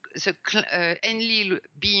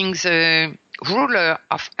being the ruler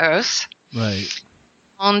of Earth. Right.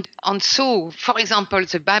 And so, for example,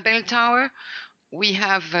 the Babel Tower, we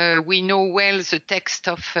know well the text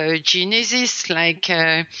of Genesis, like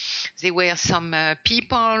there were some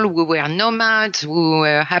people who were nomads who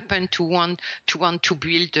happened to want to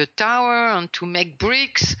build a tower and to make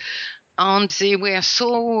bricks, and they were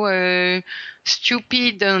so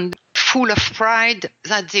stupid and full of pride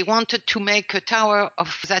that they wanted to make a tower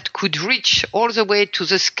that could reach all the way to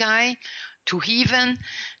the sky, to heaven.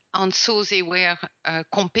 And so they were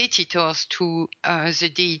competitors to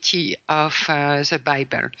the deity of the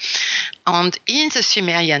Bible. And in the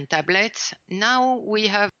Sumerian tablets, now we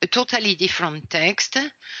have a totally different text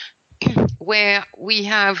where we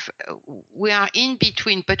are in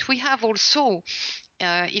between, but we have also,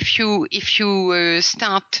 if you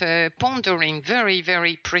start pondering very,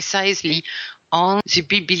 very precisely on the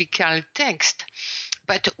biblical text,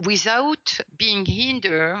 but without being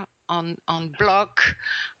hindered on block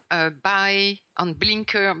by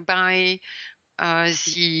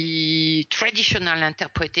the traditional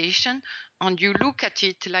interpretation, and you look at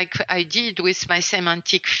it like I did with my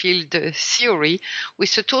semantic field theory,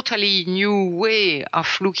 with a totally new way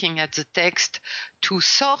of looking at the text to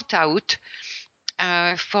sort out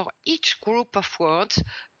for each group of words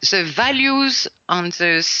the values and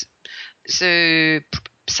the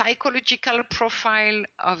psychological profile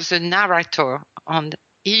of the narrator and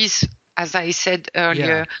his, as I said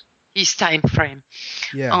earlier, his time frame.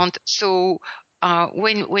 Yeah. And so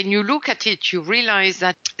when you look at it, you realize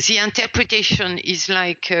that the interpretation is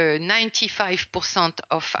like 95%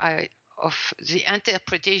 of the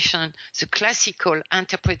interpretation, the classical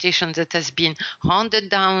interpretation that has been handed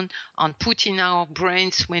down and put in our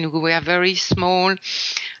brains when we were very small,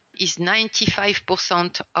 is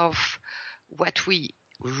 95% of what we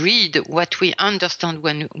read, what we understand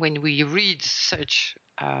when we read such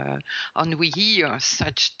and we hear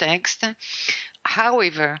such text.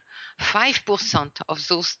 However, 5% of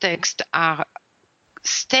those texts are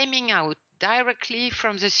stemming out directly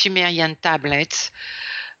from the Sumerian tablets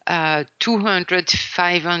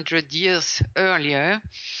 200-500 years earlier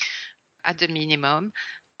at the minimum,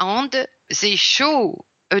 and they show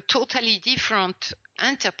a totally different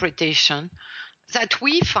interpretation that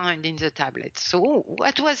we find in the tablets. So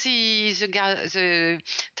what was the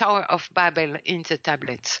Tower of Babel in the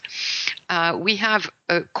tablets? we have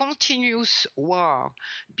a continuous war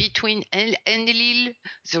between Enlil,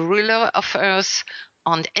 the ruler of Earth,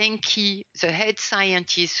 and Enki, the head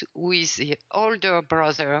scientist, who is the older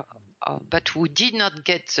brother, but who did not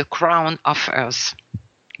get the crown of Earth.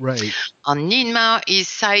 Right. And Ninmar is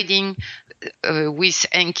siding with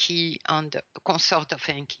Enki and consort of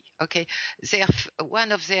Enki. Okay,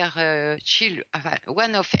 one of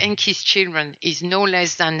Enki's children is no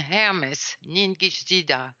less than Hermes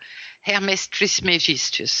Ningishzida, Hermes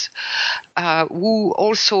Trismegistus, who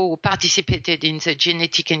also participated in the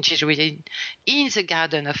genetic engineering in the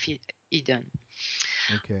Garden of Eden.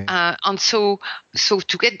 Okay. And so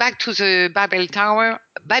to get back to the Babel Tower,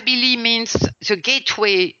 Babili means the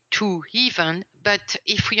gateway to heaven, but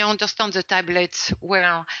if we understand the tablets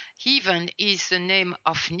well, heaven is the name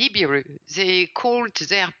of Nibiru. They called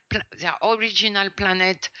their original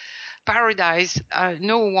planet Paradise.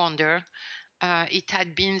 No wonder. It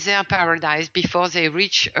had been their paradise before they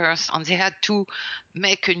reached Earth, and they had to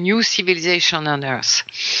make a new civilization on Earth.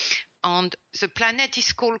 And the planet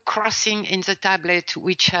is called crossing in the tablet,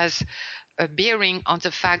 which has a bearing on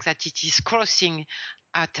the fact that it is crossing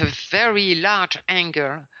at a very large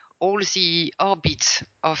angle all the orbits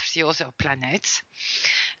of the other planets.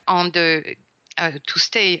 And to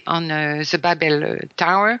stay on the Babel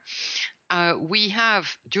Tower, we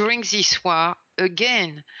have, during this war,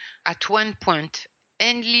 again, at one point,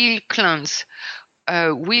 Enlil clans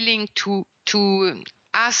willing to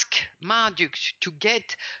ask Marduk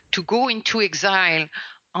to go into exile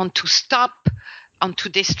and to stop and to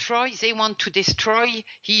destroy. They want to destroy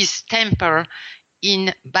his temple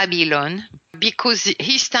in Babylon because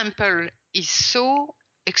his temple is so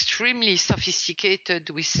extremely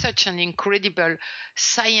sophisticated with such an incredible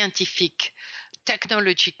scientific,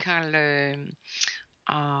 technological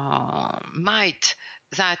might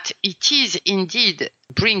that it is indeed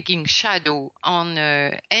bringing shadow on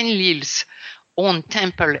Enlil's own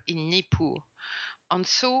temple in Nippur. And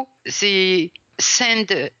so they send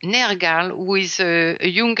Nergal, who is a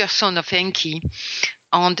younger son of Enki,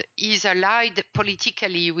 and is allied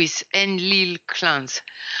politically with Enlil clans.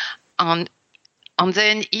 And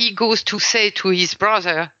then he goes to say to his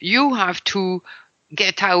brother, you have to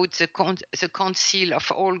get out, the council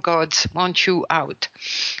of all gods want you out,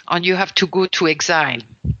 and you have to go to exile.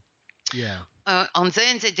 Yeah. And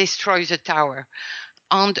then they destroy the tower.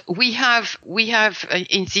 And we have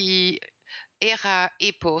in the Era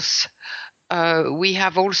epos, we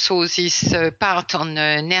have also this part on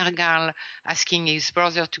Nergal asking his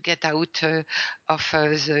brother to get out of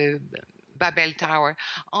the Babel Tower.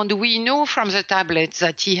 And we know from the tablets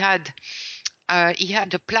that he had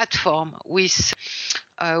a platform with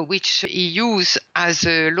which he used as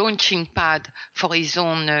a launching pad for his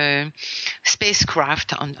own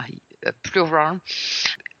spacecraft, on plural,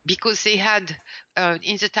 because they had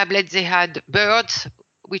in the tablet they had birds,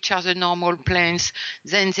 which are the normal planes.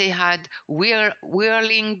 Then they had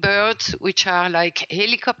whirling birds, which are like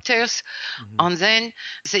helicopters. Mm-hmm. And then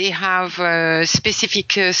they have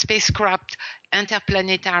specific spacecraft,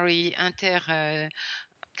 interplanetary,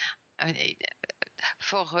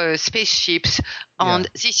 for spaceships, and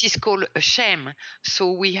this is called a Shem.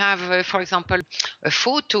 So we have, for example, a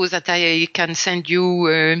photo that I can send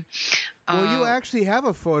you. Well, you actually have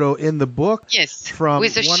a photo in the book, yes, from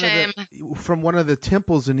one of the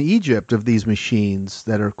temples in Egypt of these machines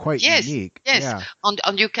that are quite unique. Yes, yeah.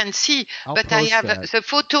 And you can see. But I have the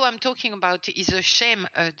photo I'm talking about is a Shem,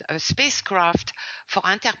 a spacecraft for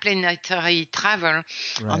interplanetary travel.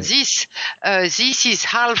 Right. And this is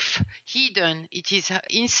half hidden. It is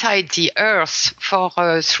inside the Earth for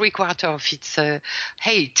 3/4 of its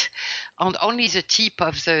height, and only the tip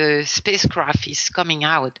of the spacecraft is coming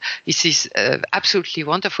out. This is absolutely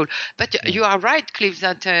wonderful. But you are right, Cliff,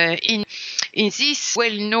 that in this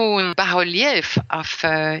well-known bas-relief of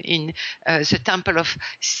in the temple of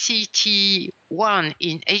CT1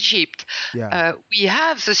 in Egypt, we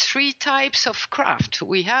have the three types of craft.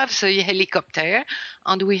 We have the helicopter,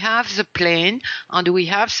 and we have the plane, and we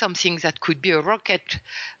have something that could be a rocket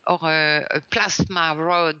or a plasma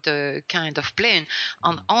rod kind of plane.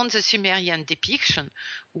 And on the Sumerian depiction,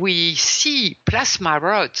 we see plasma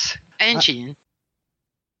rods engine.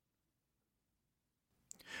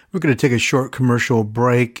 We're going to take a short commercial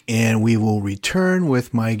break, and we will return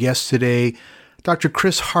with my guest today, Dr.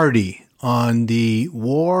 Chris Hardy, on the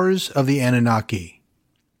Wars of the Anunnaki.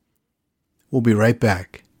 We'll be right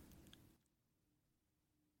back.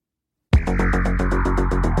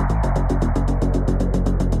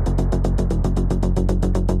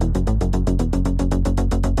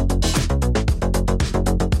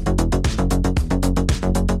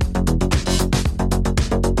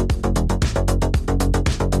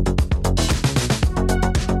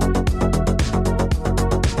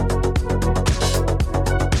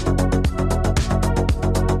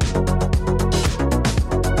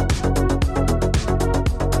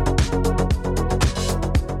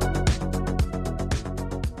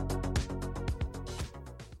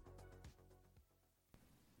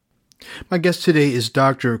 My guest today is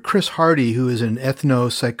Dr. Chris Hardy, who is an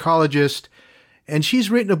ethnopsychologist, and she's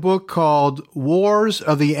written a book called Wars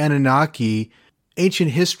of the Anunnaki,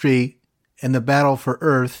 Ancient History and the Battle for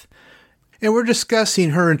Earth. And we're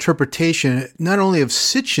discussing her interpretation not only of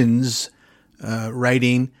Sitchin's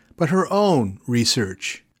writing, but her own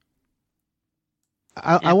research.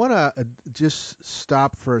 I want to just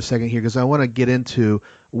stop for a second here because I want to get into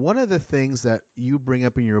one of the things that you bring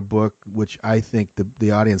up in your book, which I think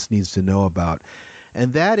the audience needs to know about,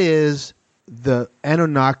 and that is the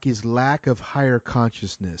Anunnaki's lack of higher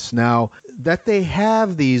consciousness. Now, that they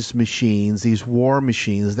have these machines, these war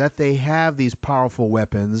machines, that they have these powerful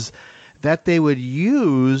weapons, that they would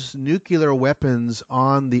use nuclear weapons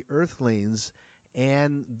on the Earthlings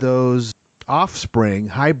and those offspring,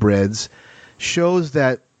 hybrids, shows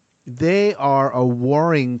that they are a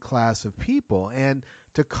warring class of people. And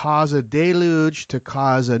to cause a deluge, to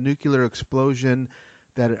cause a nuclear explosion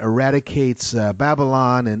that eradicates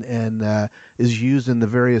Babylon and is used in the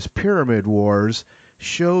various pyramid wars,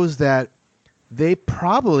 shows that they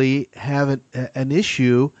probably have an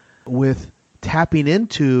issue with tapping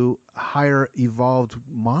into a higher evolved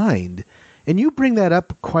mind. And you bring that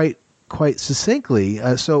up quite succinctly.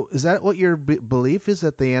 So is that what your belief is,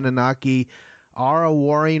 that the Anunnaki are a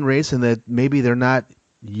warring race and that maybe they're not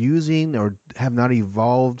using or have not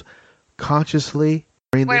evolved consciously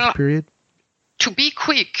during this period? To be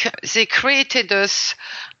quick, they created us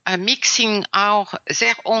mixing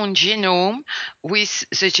their own genome with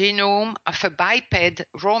the genome of a biped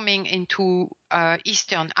roaming into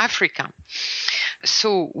Eastern Africa.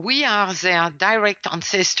 So we are their direct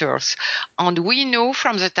ancestors. And we know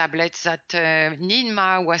from the tablets that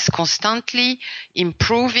Ninmah was constantly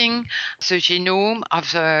improving the genome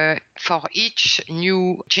for each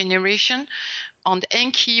new generation. And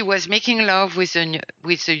Enki was making love with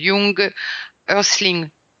a young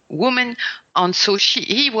Earthling woman, and so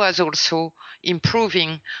he was also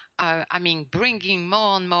improving, bringing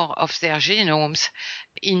more and more of their genomes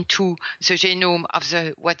into the genome of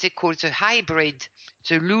what they call the hybrid,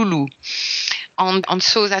 the Lulu. And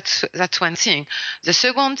so that's one thing. The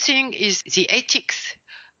second thing is the ethics.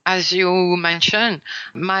 As you mentioned,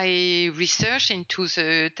 my research into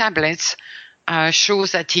the tablets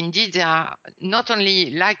shows that indeed they are not only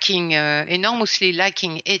enormously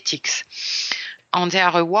lacking ethics, and they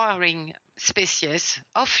are a warring species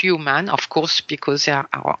of human, of course, because they are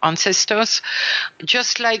our ancestors,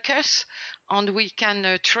 just like us. And we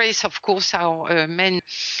can trace, of course, our main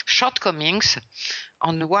shortcomings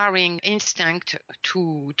on warring instinct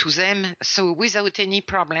to them, so without any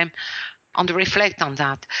problem, and reflect on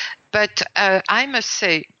that. But I must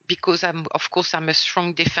say, because I'm a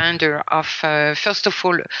strong defender of, first of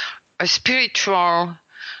all, a spiritual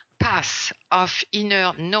path of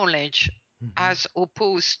inner knowledge, as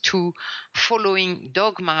opposed to following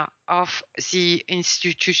dogma of the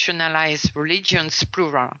institutionalized religions,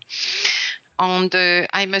 plural. And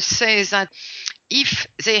I must say that if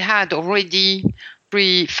they had already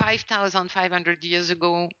 5,500 years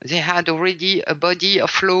ago, they had already a body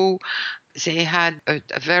of law, they had a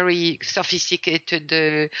very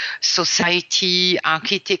sophisticated society,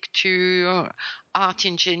 architecture, art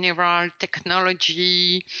in general,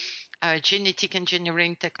 technology, genetic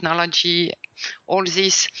engineering technology, all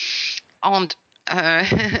this, and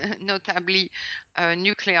notably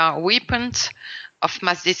nuclear weapons of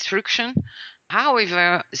mass destruction.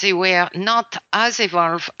 However, they were not as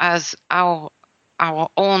evolved as our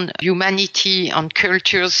own humanity and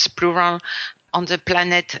cultures, plural, on the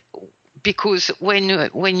planet. Because when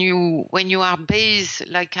you are based,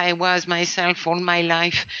 like I was myself all my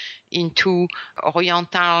life, into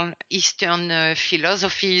Oriental, Eastern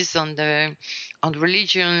philosophies and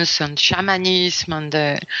religions and shamanism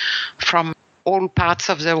and from all parts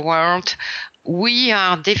of the world, we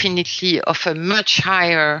are definitely of a much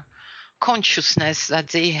higher consciousness that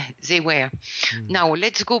they were. Now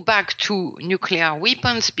let's go back to nuclear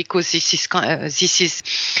weapons, because this is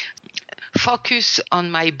focus on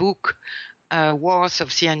my book, Wars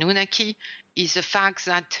of the Anunnaki, is the fact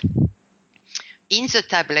that in the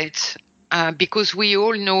tablets, because we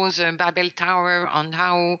all know the Babel Tower and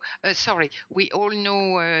how, we all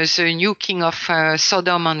know the nuking of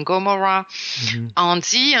Sodom and Gomorrah, and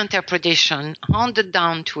the interpretation handed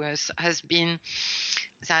down to us has been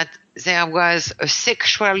that there was a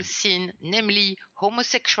sexual sin, namely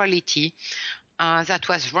homosexuality, that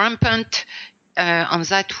was rampant, and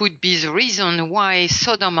that would be the reason why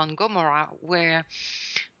Sodom and Gomorrah were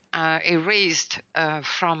erased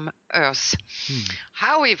from Earth.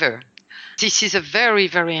 However, this is a very,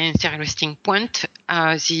 very interesting point.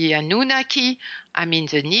 The Anunnaki,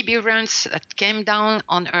 the Nibiruns that came down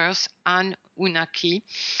on Earth, Anunnaki,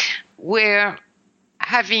 were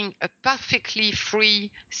having a perfectly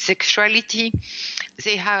free sexuality.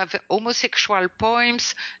 They have homosexual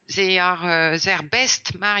poems. They are their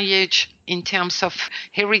best marriage in terms of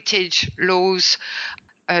heritage laws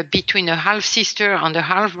between a half-sister and a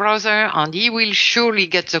half-brother, and he will surely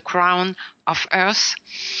get the crown of Earth.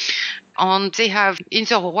 And they have, in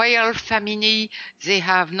the royal family, they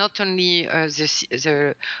have not only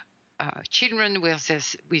the children with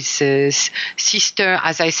sister,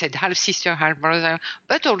 as I said, half-sister, half-brother,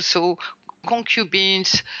 but also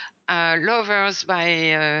concubines, lovers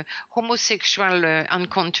by homosexual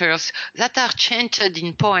encounters that are chanted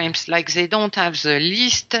in poems, like they don't have the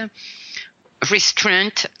least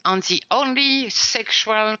restraint, and the only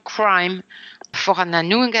sexual crime for an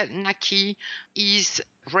Anunnaki is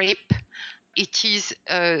rape. It is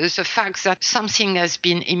the fact that something has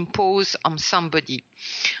been imposed on somebody.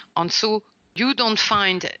 And so you don't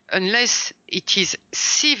find, unless it is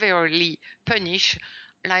severely punished,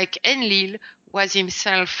 like Enlil was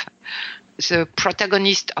himself the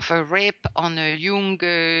protagonist of a rape on a young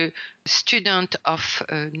biology student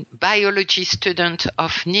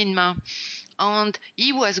of Ninmah. And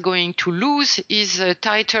he was going to lose his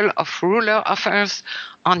title of ruler of Earth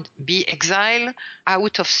and be exiled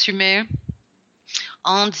out of Sumer.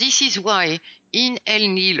 And this is why in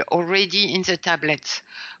Enlil, already in the tablets,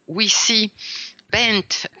 we see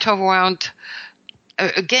bent toward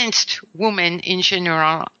against women in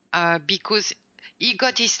general, because he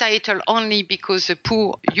got his title only because a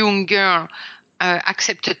poor young girl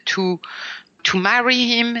accepted to marry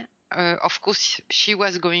him. Of course, she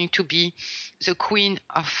was going to be the queen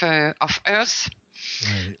of Earth.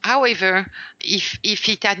 Right. However, if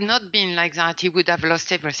it had not been like that, he would have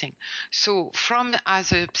lost everything. So,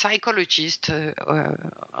 as a psychologist,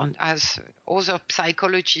 and as other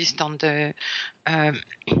psychologists and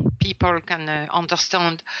people can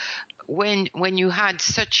understand, when you had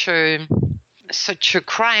such a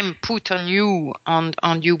crime put on you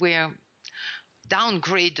and you were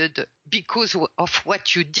downgraded because of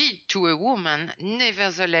what you did to a woman,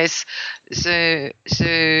 nevertheless, the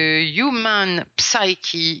human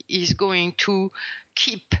psyche is going to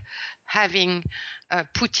keep having,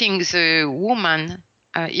 putting the woman,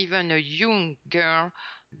 even a young girl,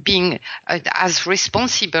 being as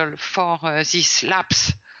responsible for this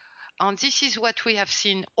lapse. And this is what we have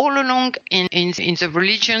seen all along in the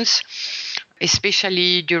religions,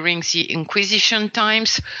 especially during the Inquisition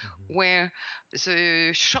times, where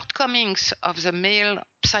the shortcomings of the male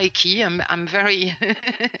psyche, I'm very,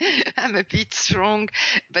 I'm a bit strong,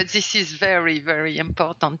 but this is very, very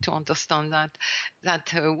important to understand that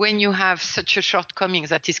when you have such a shortcoming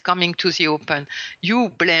that is coming to the open, you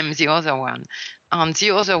blame the other one. And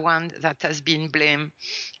the other one that has been blamed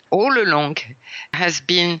all along has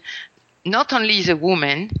been not only the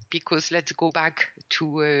woman, because let's go back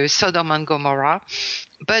to Sodom and Gomorrah,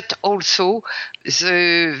 but also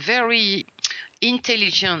the very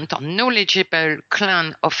intelligent and knowledgeable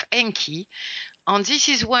clan of Enki. And this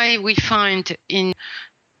is why we find in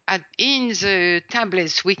the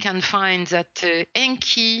tablets, we can find that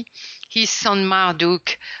Enki, his son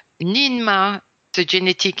Marduk, Ninmah, the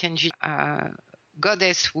genetic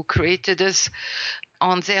goddess who created us,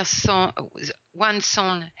 and their son, one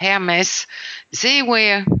son, Hermes, they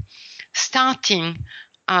were starting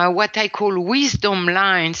what I call wisdom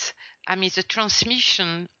lines. The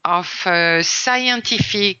transmission of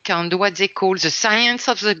scientific and what they call the science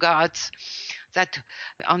of the gods.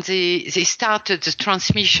 And they started the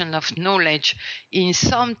transmission of knowledge in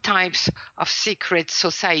some types of secret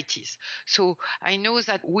societies. So I know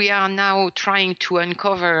that we are now trying to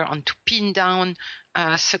uncover and to pin down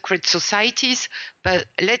secret societies, but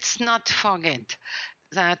let's not forget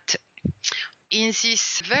that in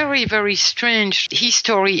this very, very strange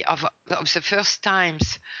history of the first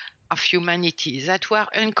times of humanity that we are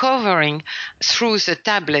uncovering through the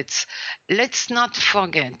tablets, let's not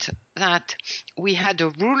forget that we had a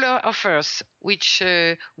ruler of Earth,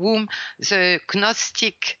 whom the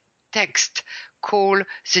Gnostic text call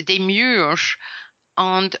the Demiurge,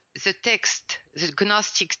 and the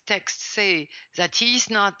Gnostic text say that he is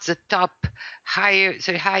not the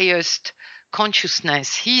the highest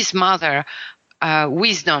consciousness. His mother,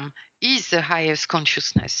 wisdom, is the highest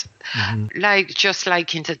consciousness, just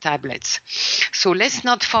like in the tablets. So let's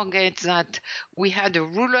not forget that we had a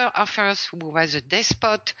ruler of Earth who was a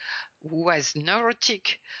despot, who was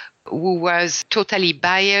neurotic, who was totally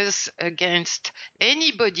biased against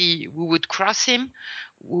anybody who would cross him,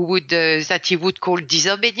 who would that he would call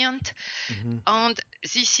disobedient. And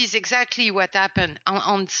this is exactly what happened.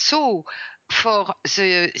 And so for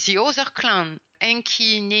the other clan,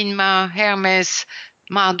 Enki, Ninmah, Hermes,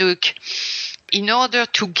 Marduk, in order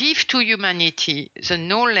to give to humanity the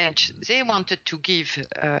knowledge they wanted to give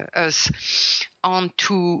us, and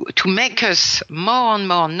to make us more and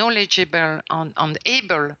more knowledgeable and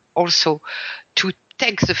able also to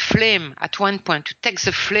take the flame at one point, to take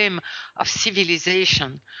the flame of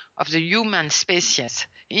civilization, of the human species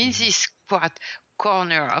in this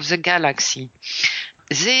corner of the galaxy.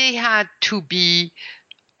 They had to be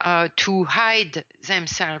to hide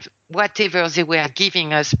themselves, whatever they were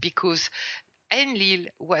giving us, because Enlil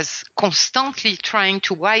was constantly trying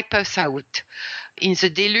to wipe us out. In the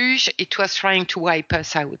deluge, it was trying to wipe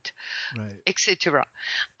us out, right, etc.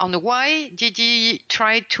 And why did he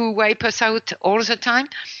try to wipe us out all the time?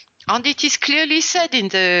 And it is clearly said in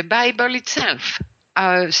the Bible itself.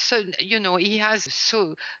 So, he has,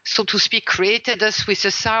 so to speak, created us with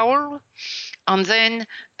a soul. And then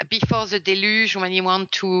before the deluge, when he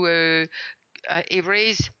wants to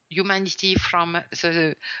erase humanity from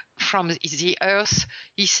the earth,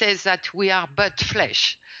 he says that we are but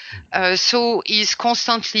flesh. So he's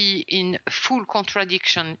constantly in full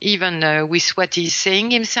contradiction, even with what he's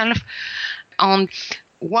saying himself. And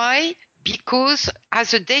why? Because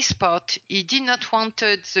as a despot, he did not want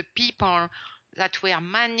the people that were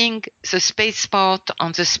manning the spaceport,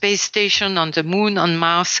 on the space station, on the moon, on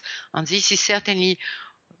Mars. And this is certainly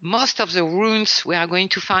most of the ruins we are going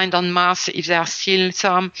to find on Mars, if there are still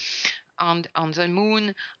some, on the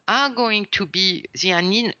moon, are going to be the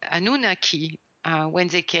Anunnaki when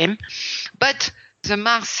they came. But the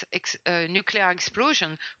Mars nuclear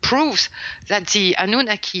explosion proves that the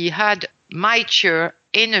Anunnaki had mightier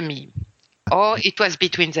enemy, or it was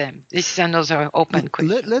between them. This is another open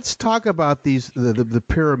question. Let's talk about the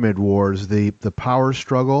pyramid wars, the power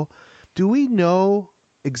struggle. Do we know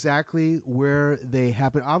exactly where they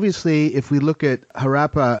happen? Obviously, if we look at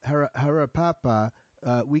Harapapa,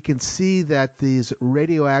 we can see that these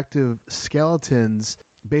radioactive skeletons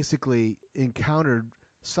basically encountered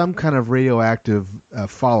some kind of radioactive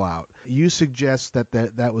fallout. You suggest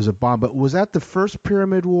that was a bomb, but was that the first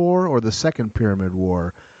pyramid war or the second pyramid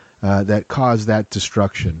war that caused that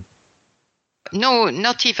destruction? No,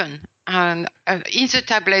 not even. In the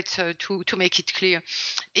tablets, to make it clear,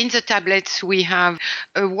 in the tablets we have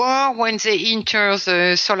a war when they enter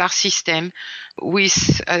the solar system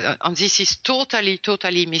with, and this is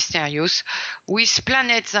totally mysterious, with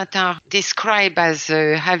planets that are described as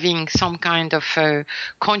having some kind of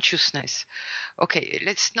consciousness. Okay,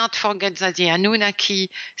 let's not forget that the Anunnaki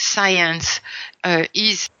science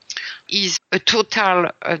is a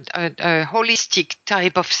total holistic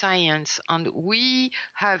type of science, and we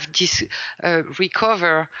have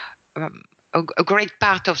recovered a great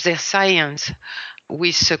part of their science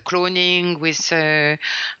with cloning,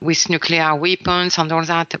 with nuclear weapons and all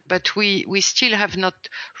that. But we still have not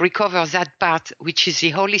recovered that part, which is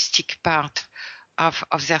the holistic part of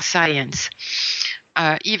their science.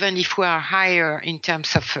 Even if we are higher in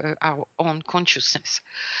terms of our own consciousness.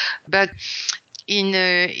 But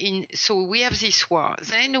so we have this war.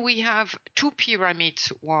 Then we have two pyramid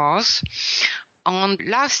wars. And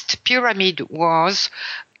last pyramid wars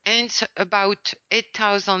ends about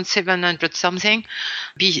 8,700 something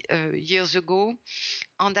years ago.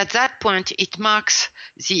 And at that point, it marks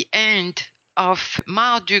the end of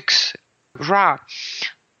Marduk's Ra.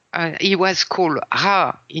 He was called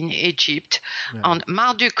Ra in Egypt, and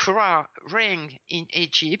Marduk Ra reigned in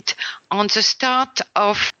Egypt on the start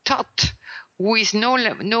of Thoth, who is no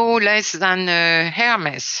less than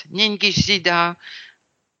Hermes, Ningishzida,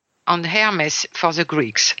 and Hermes for the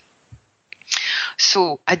Greeks.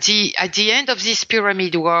 So at the end of this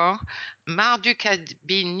pyramid war, Marduk had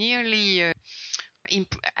been nearly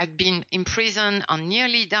imprisoned and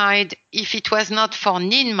nearly died if it was not for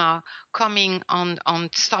Ninmah coming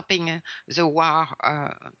on stopping the war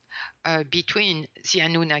between the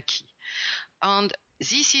Anunnaki. And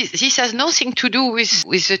this has nothing to do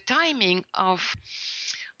with the timing of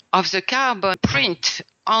the carbon print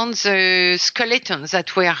on the skeletons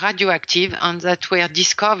that were radioactive and that were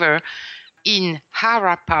discovered in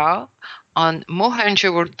Harappa, on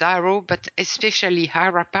Mohenjo-Daro, but especially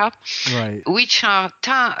Harappa, right, which are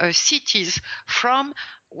cities from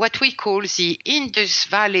what we call the Indus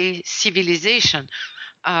Valley civilization.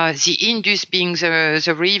 The Indus being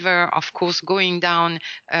the river, of course, going down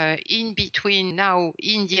in between now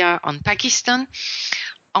India and Pakistan.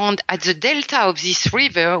 And at the delta of this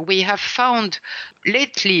river, we have found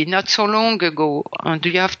lately, not so long ago, and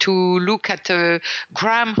you have to look at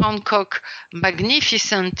Graham Hancock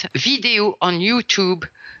magnificent video on YouTube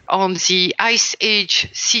on the Ice Age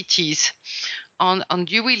cities. And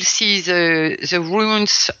you will see the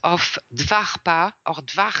ruins of Dvarpa or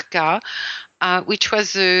Dvarka, which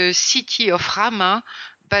was the city of Rama.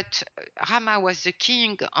 But Rama was the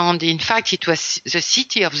king, and in fact, it was the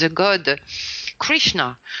city of the god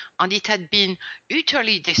Krishna, and it had been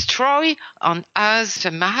utterly destroyed. And as the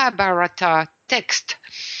Mahabharata text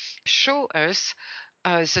show us,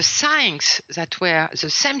 the signs that were the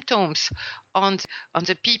symptoms on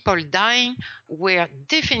the people dying were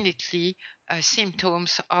definitely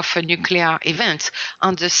symptoms of a nuclear event.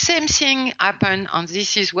 And the same thing happened, and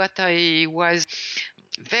this is what I was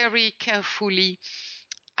very carefully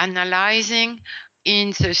analyzing.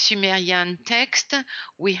 In the Sumerian text,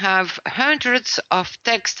 we have hundreds of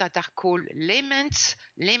texts that are called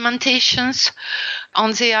lamentations,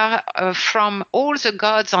 and they are from all the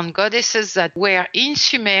gods and goddesses that were in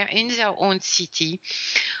Sumer, in their own city,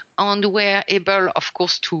 and were able, of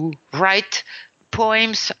course, to write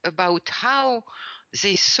poems about how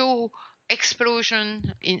they saw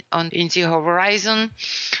explosion in the horizon,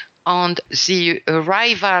 and the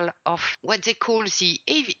arrival of what they call the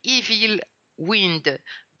evil wind,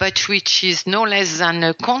 but which is no less than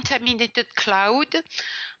a contaminated cloud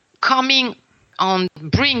coming and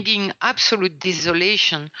bringing absolute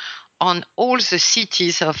desolation on all the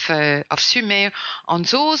cities of Sumer, on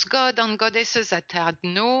those gods and goddesses that had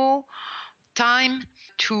no time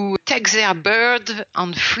to take their bird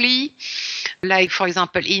and flee. Like, for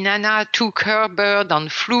example, Inanna took her bird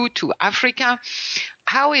and flew to Africa.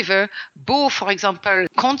 However, Bo, for example,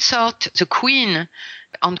 consort the queen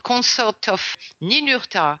and consort of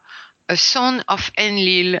Ninurta, a son of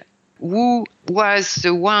Enlil, who was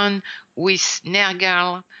the one with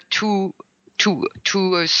Nergal to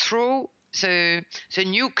throw the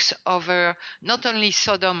nukes over not only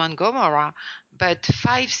Sodom and Gomorrah, but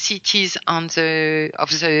 5 cities of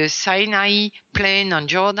the Sinai plain and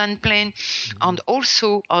Jordan plain, and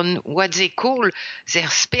also on what they call their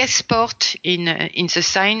spaceport in the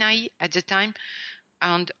Sinai at the time.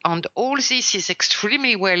 And all this is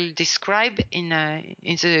extremely well described in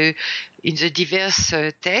the diverse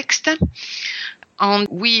text. And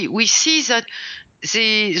we see that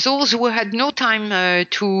those who had no time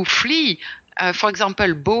to flee, for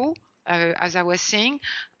example, Bo, as I was saying,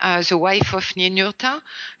 the wife of Ninurta,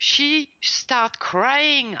 she started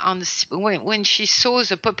crying when she saw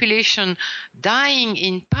the population dying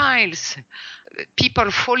in piles,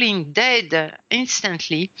 people falling dead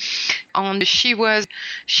instantly, and she was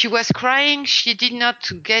crying. She did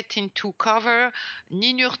not get into cover.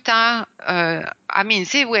 Ninurta,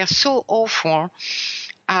 they were so awful,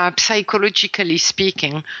 psychologically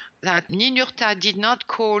speaking, that Ninurta did not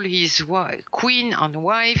call his queen and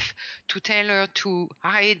wife to tell her to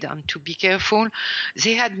hide and to be careful.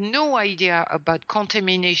 They had no idea about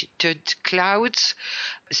contaminated clouds.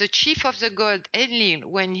 The chief of the god, Enlil,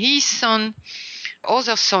 when his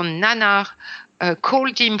other son, Nannar,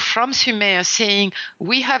 called him from Sumer saying,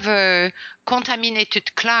 "We have a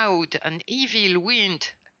contaminated cloud, an evil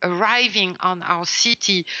wind arriving on our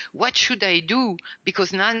city. What should I do?"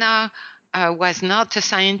 Because Nannar was not a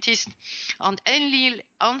scientist. And Enlil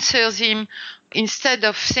answers him, instead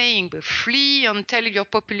of saying, "Flee and tell your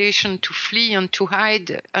population to flee and to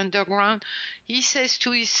hide underground," he says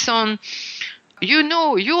to his son, "You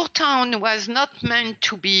know, your town was not meant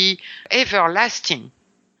to be everlasting."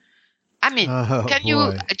 Can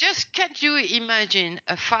you imagine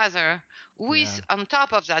a father who is on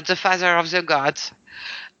top of that, the father of the gods,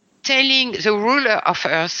 telling the ruler of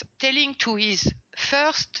earth, telling to his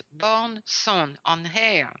firstborn son and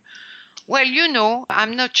heir, "Well, you know,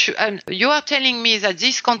 I'm not sure. You are telling me that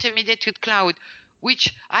this contaminated cloud,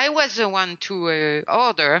 which I was the one to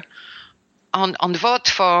order and vote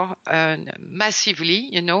for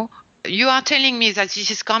massively, you are telling me that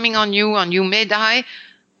this is coming on you and you may die.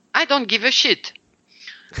 I don't give a shit.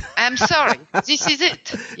 I'm sorry. This is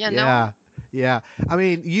it, Yeah. Yeah. I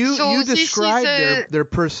mean, you described their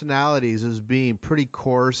personalities as being pretty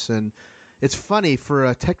coarse, and it's funny, for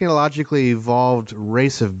a technologically evolved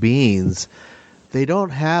race of beings, they don't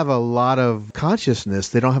have a lot of consciousness.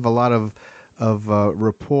 They don't have a lot of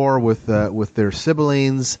rapport with their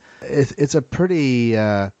siblings. It's a pretty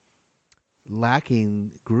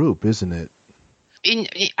lacking group, isn't it?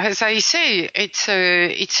 As I say, it's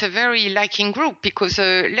a very lacking group, because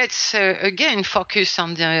let's again focus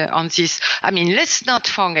on this. Let's not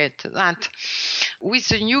forget that with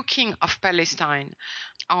the new king of Palestine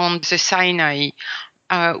on the Sinai,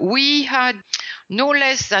 we had no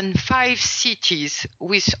less than 5 cities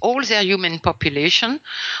with all their human population.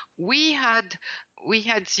 We had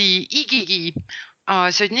the Igigi,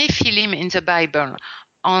 the Nephilim in the Bible,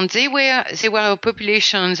 and they were a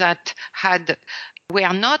population that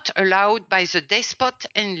were not allowed by the despot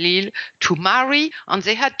Enlil to marry, and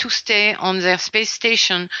they had to stay on their space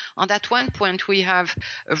station. And at one point, we have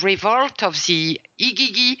a revolt of the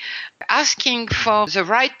Igigi asking for the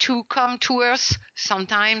right to come to Earth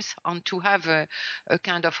sometimes and to have a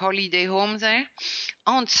kind of holiday home there.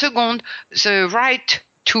 And second, the right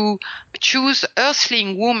to choose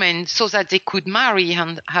earthling women so that they could marry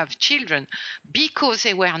and have children, because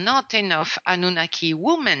there were not enough Anunnaki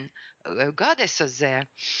women, goddesses there.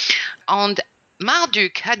 And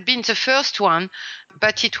Marduk had been the first one,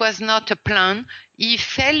 but it was not a plan. He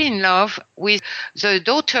fell in love with the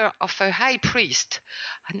daughter of a high priest.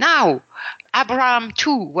 Now, Abraham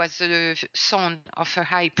too was the son of a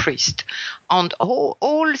high priest, and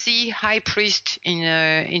all the high priests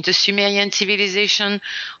in the Sumerian civilization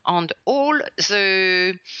and all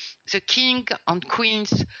the king and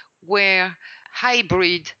queens were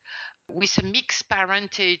hybrid with a mixed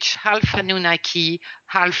parentage, half Anunnaki,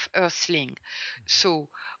 half Earthling. So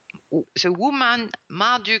the woman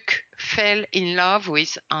Marduk fell in love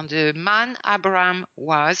with and the man Abraham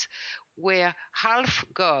were half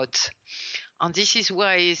gods. And this is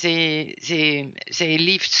why they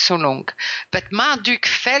lived so long. But Marduk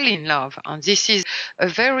fell in love, and this is a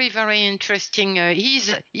very, very interesting.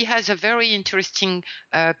 He has a very interesting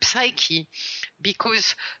psyche,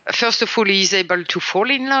 because first of all he is able to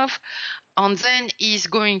fall in love, and then he's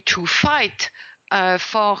going to fight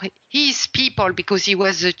for his people, because he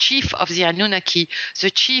was the chief of the Anunnaki,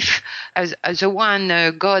 the chief, the one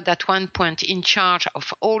god at one point in charge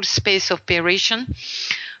of all space operation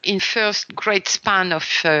in first great span of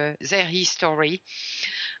their history,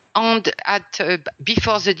 and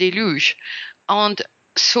before the deluge. And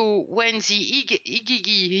so when the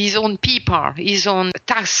Igigi, his own people, his own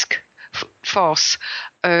task force,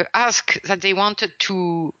 asked that they wanted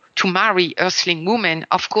to marry earthling women,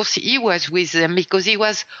 of course he was with them, because he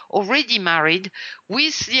was already married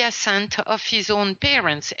with the assent of his own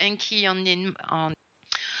parents, Enki and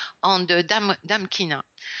Damkina.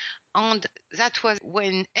 And that was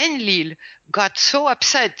when Enlil got so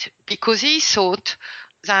upset, because he thought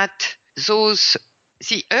that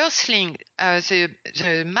the earthling,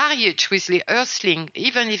 the marriage with the earthling,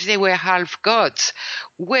 even if they were half gods,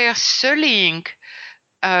 were sullying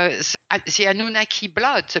the Anunnaki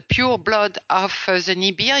blood, the pure blood of the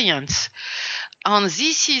Nibirians. And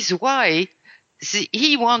this is why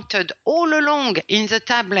he wanted all along in the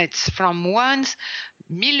tablets, from one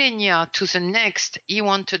millennia to the next, he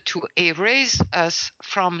wanted to erase us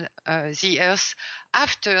from the earth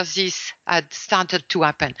after this had started to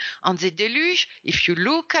happen. On the deluge, if you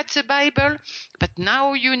look at the Bible, but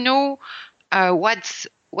now you know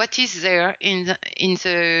what is there in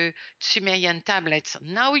the Sumerian tablets.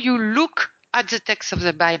 Now you look at the text of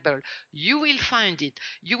the Bible, you will find it.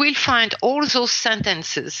 You will find all those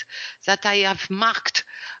sentences that I have marked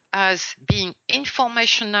as being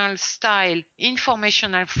informational style,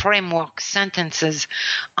 informational framework sentences.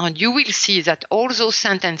 And you will see that all those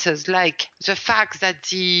sentences, like the fact that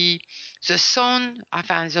the son,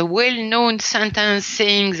 the well-known sentence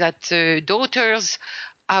saying that the daughters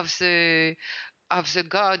of the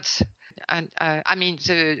gods, and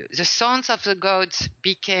the sons of the gods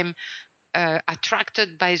became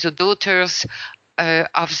attracted by the daughters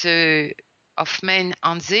of men,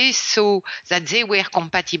 and they saw that they were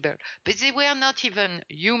compatible. But they were not even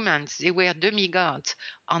humans, they were demigods.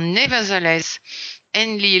 And nevertheless,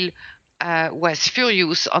 Enlil was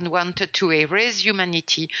furious and wanted to erase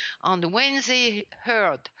humanity. And when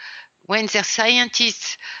their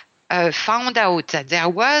scientists found out that there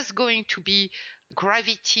was going to be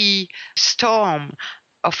gravity storm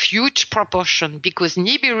of huge proportion, because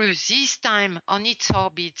Nibiru this time on its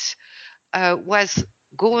orbit was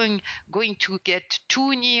going to get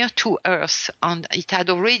too near to Earth, and it had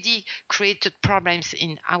already created problems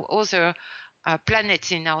in our other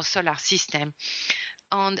planets in our solar system.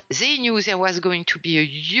 And they knew there was going to be a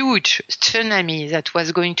huge tsunami that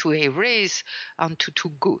was going to erase and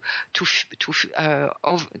to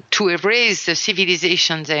erase the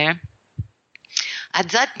civilization there. At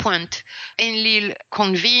that point, Enlil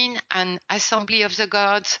convened an assembly of the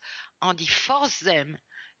gods, and he forced them.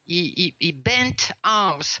 He bent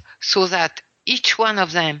arms so that each one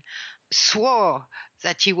of them swore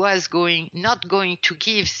that he was not going to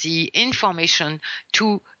give the information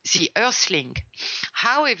to the earthling.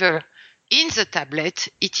 However, in the tablet,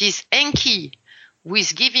 it is Enki who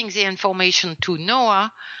is giving the information to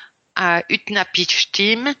Noah,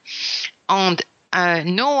 Utnapishtim, and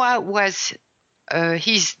Noah was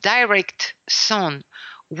his direct son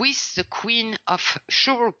with the queen of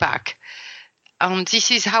Shuruppak. And this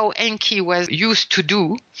is how Enki was used to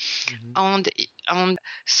do. And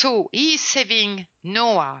so he is saving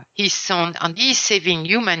Noah, his son, and he is saving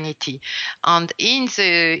humanity. And in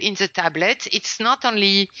the tablets, it's not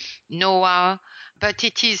only Noah, but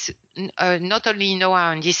it is not only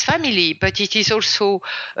Noah and his family, but it is also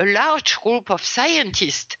a large group of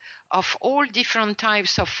scientists of all different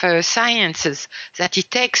types of sciences that he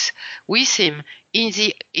takes with him in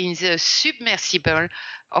the submersible,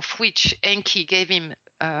 of which Enki gave him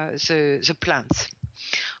the plans.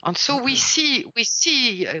 And so we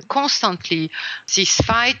see constantly this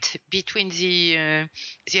fight between the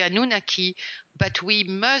Anunnaki, but we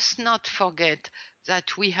must not forget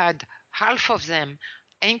that we had half of them,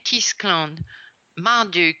 Enki's clan,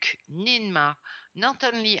 Marduk, Ninmah, not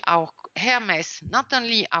only our Hermes, not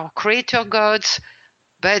only our creator gods,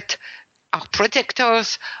 but our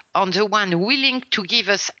protectors, and the one willing to give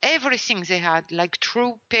us everything they had, like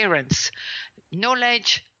true parents,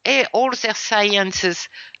 knowledge, all their sciences,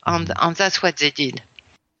 and that's what they did.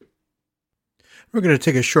 We're going to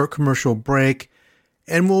take a short commercial break,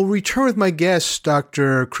 and we'll return with my guest,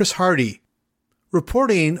 Dr. Chris Hardy,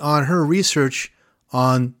 reporting on her research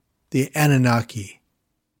on the Anunnaki.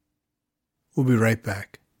 We'll be right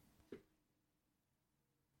back.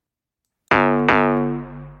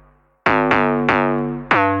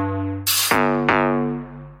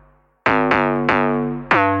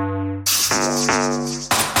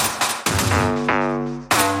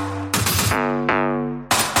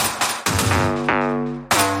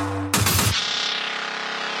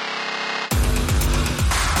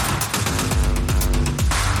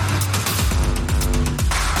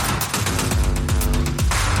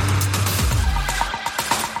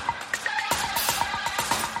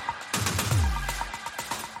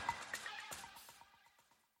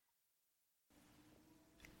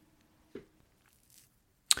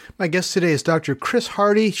 My guest today is Dr. Chris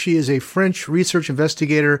Hardy. She is a French research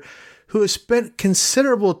investigator who has spent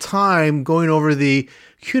considerable time going over the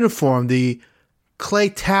cuneiform, the clay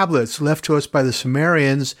tablets left to us by the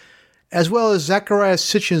Sumerians, as well as Zecharia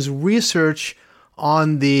Sitchin's research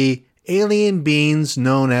on the alien beings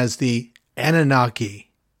known as the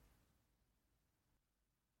Anunnaki.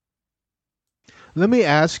 Let me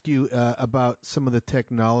ask you about some of the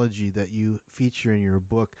technology that you feature in your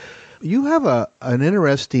book. You have an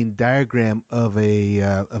interesting diagram of a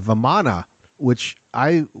Vamana, which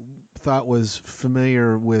I thought was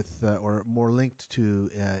familiar with or more linked to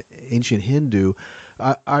ancient Hindu.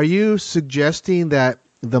 Are you suggesting that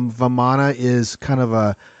the Vamana is kind of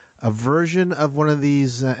a version of one of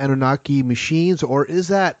these Anunnaki machines, or is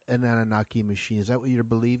that an Anunnaki machine? Is that what your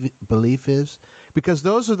belief is? Because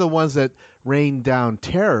those are the ones that rain down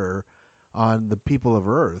terror on the people of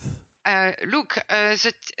Earth. Look,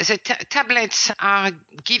 the tablets are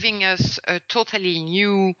giving us a totally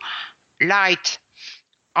new light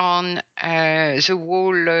on the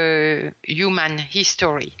whole human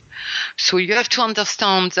history. So you have to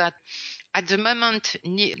understand that at the moment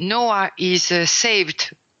Noah is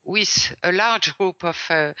saved with a large group of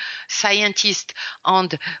scientists,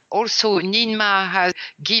 and also Ninmah has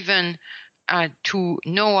given to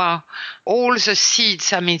Noah all the seeds,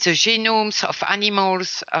 the genomes of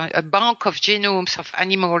animals, a bank of genomes of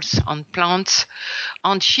animals and plants.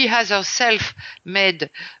 And she has herself made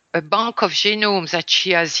a bank of genomes that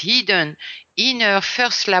she has hidden in her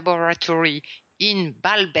first laboratory in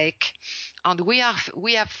Baalbek. And we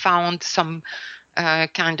have found some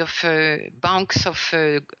kind of banks of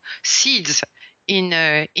seeds in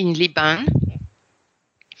Lebanon.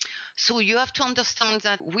 So you have to understand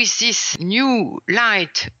that with this new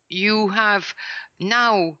light, you have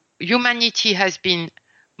now humanity has been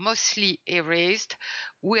mostly erased.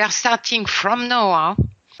 We are starting from Noah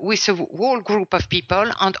with a whole group of people,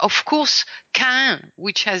 and of course Cain,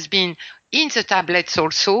 which has been in the tablets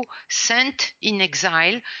also, sent in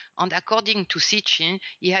exile, and according to Sitchin,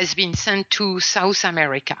 he has been sent to South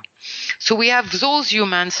America. So we have those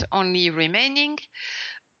humans only remaining,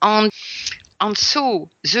 and so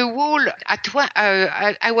the whole,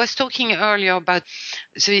 I was talking earlier about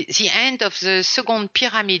the end of the Second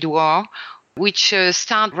Pyramid War, which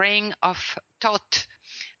started reign of Thoth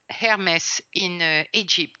Hermes in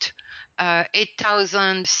Egypt,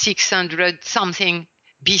 8,600 something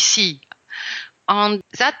BC. And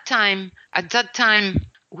at that time,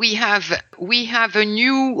 we have a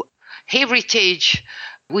new heritage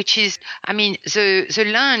which is, I mean, the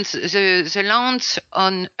lands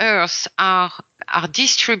on Earth are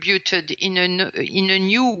distributed in a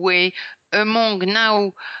new way among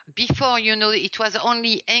now. Before, it was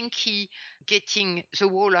only Enki getting the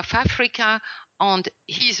whole of Africa and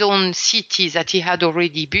his own city that he had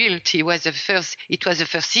already built. It was the first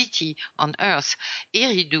city on Earth,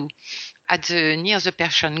 Eridu, near the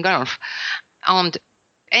Persian Gulf. And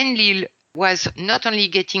Enlil was not only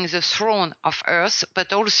getting the throne of Earth,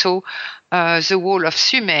 but also the whole of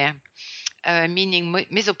Sumer, meaning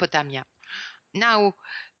Mesopotamia. Now,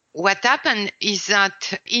 what happened is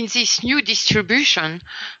that in this new distribution,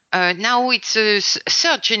 now it's a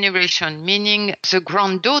third generation, meaning the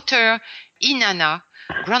granddaughter, Inanna,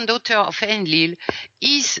 granddaughter of Enlil,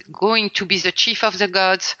 is going to be the chief of the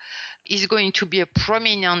gods, is going to be a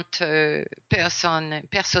prominent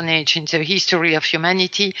personage in the history of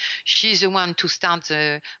humanity. She's the one to start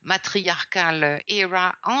the matriarchal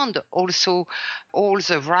era and also all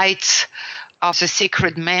the rites of the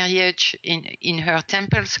sacred marriage in her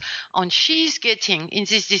temples. And she's getting, in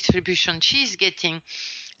this distribution, she's getting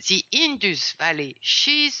the Indus Valley.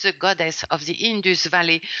 She's the goddess of the Indus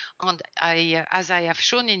Valley. And as I have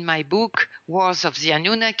shown in my book, Wars of the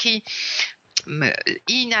Anunnaki,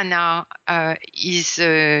 Inanna is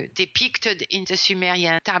depicted in the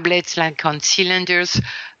Sumerian tablets like on cylinders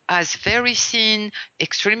as very thin,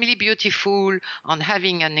 extremely beautiful, and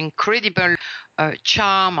having an incredible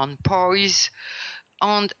charm and poise.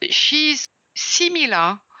 And she's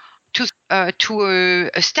similar to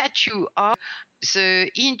a statue of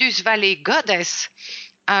the Indus Valley goddess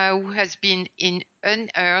who has been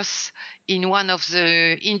unearthed in one of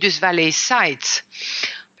the Indus Valley sites.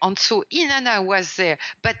 And so Inanna was there.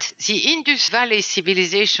 But the Indus Valley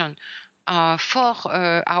civilization, for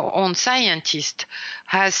our own scientists,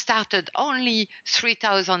 has started only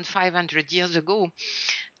 3,500 years ago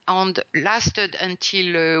and lasted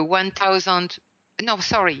until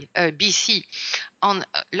BC, and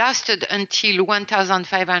lasted until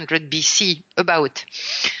 1,500 BC about.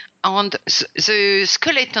 And the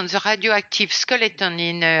skeleton, the radioactive skeleton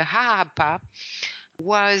in Harappa,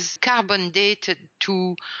 was carbon dated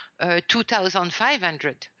to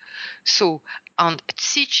 2,500. So, and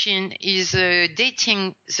Sitchin is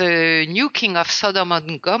dating the nuking of Sodom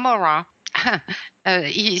and Gomorrah.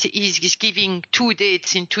 He's giving two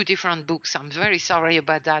dates in two different books. I'm very sorry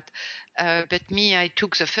about that. But I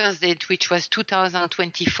took the first date, which was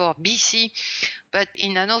 2024 BC. But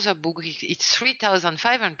in another book, it's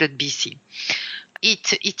 3,500 BC.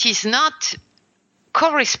 It is not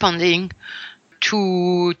corresponding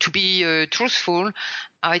to be truthful.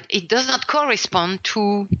 It does not correspond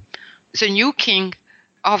to the nuking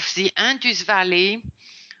of the Indus Valley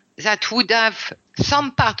that would have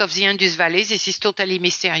some part of the Indus Valley. This is totally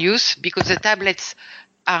mysterious because the tablets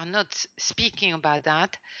are not speaking about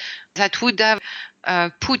that. That would have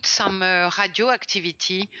put some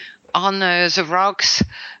radioactivity on the rocks,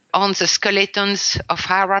 on the skeletons of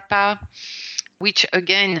Harappa, which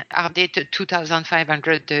again are dated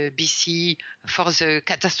 2,500 BC for the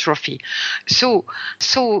catastrophe. So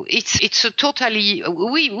it's a totally,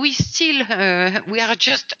 we still, we are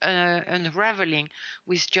just unraveling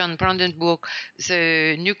with John Brandenburg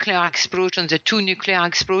the nuclear explosion, the two nuclear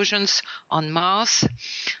explosions on Mars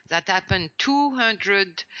that happened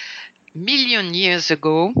 200 million years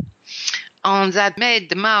ago. And that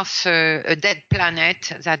made Mars a dead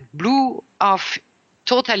planet that blew off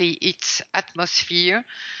totally its atmosphere,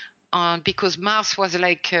 because Mars was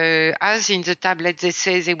like, as in the tablet they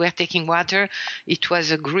say they were taking water, it was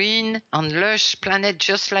a green and lush planet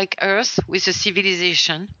just like Earth with a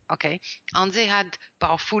civilization, okay? And they had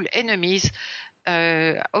powerful enemies,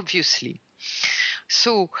 obviously.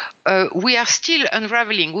 So we are still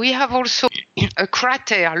unraveling. We have also a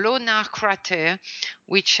crater, Lunar crater,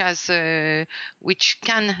 which has, which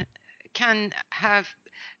can have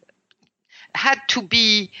had to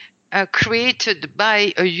be created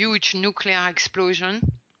by a huge nuclear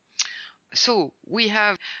explosion. So we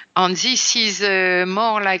have, and this is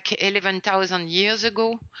more like 11,000 years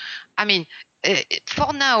ago. I mean,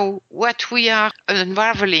 for now, what we are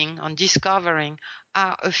unraveling and discovering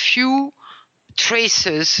are a few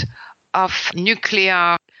traces of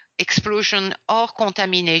nuclear explosion or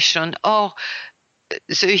contamination or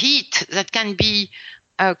the heat that can be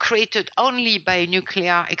created only by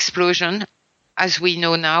nuclear explosion, as we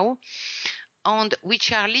know now, and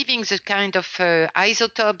which are leaving the kind of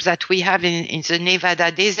isotopes that we have in the Nevada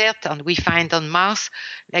desert and we find on Mars,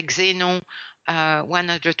 like xenon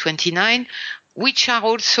 129, which are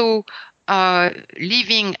also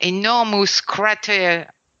leaving enormous crater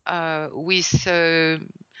with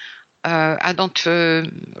I don't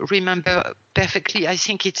remember perfectly. I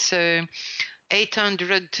think it's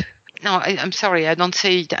 800. No, I'm sorry, I don't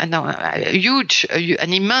say it. No,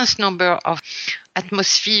 an immense number of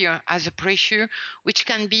atmosphere as a pressure, which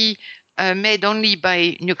can be made only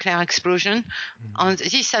by nuclear explosion. And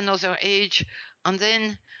this another age. And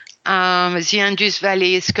then the Indus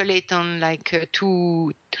Valley skeleton, like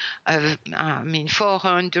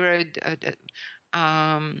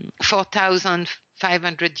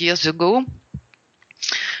 4,500 years ago.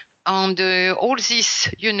 And all this,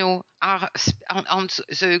 are on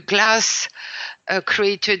the glass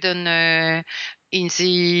created in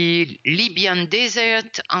the Libyan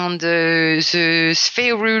desert, and the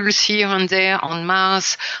spherules here and there on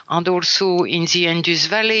Mars, and also in the Indus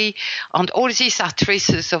Valley. And all these are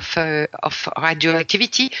traces of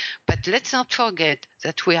radioactivity. But let's not forget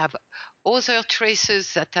that we have other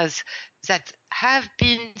traces that have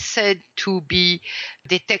been said to be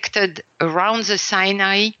detected around the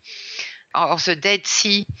Sinai or the Dead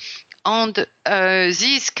Sea. And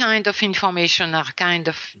these kind of information are kind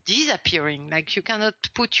of disappearing. Like, you cannot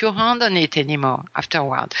put your hand on it anymore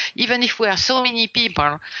afterward. Even if we are so many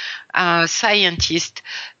people, scientists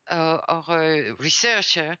or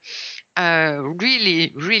researchers,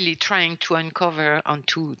 really, really trying to uncover and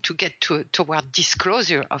to get toward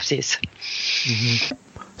disclosure of this. Mm-hmm.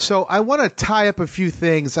 So I want to tie up a few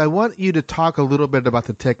things. I want you to talk a little bit about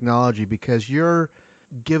the technology, because you're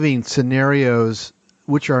giving scenarios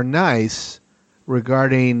which are nice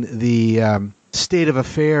regarding the state of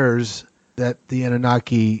affairs that the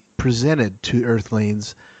Anunnaki presented to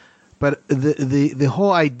Earthlings. But the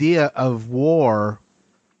whole idea of war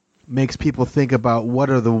makes people think about, what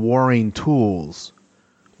are the warring tools?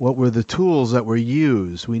 What were the tools that were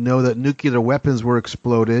used? We know that nuclear weapons were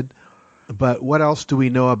exploded, but what else do we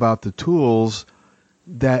know about the tools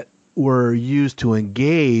that were used to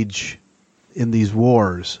engage in these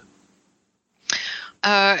wars?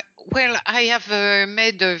 Well, I have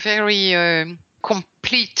made a very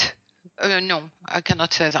complete, no, I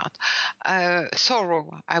cannot say that,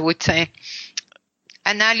 thorough, I would say,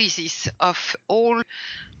 analysis of all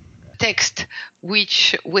text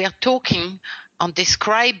which were talking and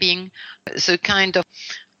describing the kind of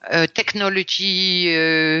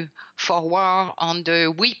technology for war and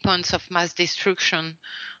the weapons of mass destruction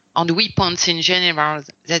and weapons in general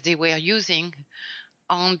that they were using.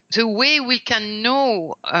 And the way we can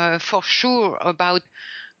know for sure about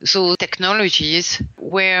those technologies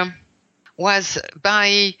was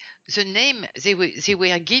by the name they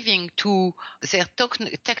were giving to their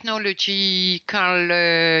technological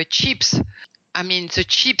chips. I mean, the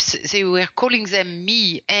chips, they were calling them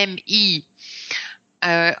ME.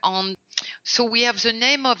 And so we have the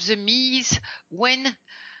name of the MEs when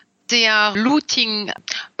they are looting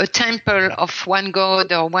a temple of one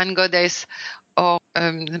god or one goddess, or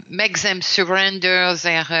make them surrender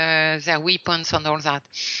their weapons and all that.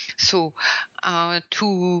 So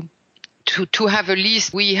to have a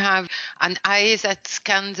list, we have an eye that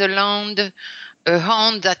scans the land, a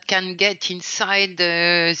hand that can get inside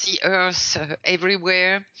the earth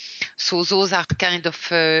everywhere. So those are kind of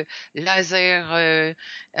laser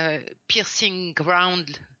piercing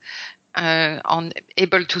ground, and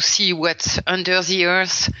able to see what's under the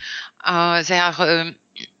earth.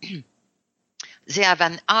 They have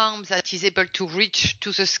an arm that is able to reach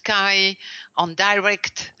to the sky and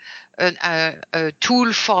direct, a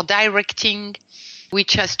tool for directing,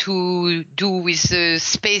 which has to do with the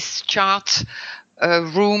space chart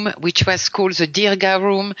room, which was called the Dirga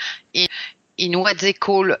room, in what they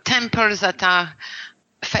call temples, that are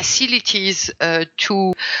facilities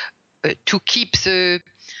to keep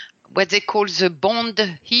what they call the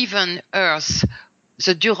bond even earth,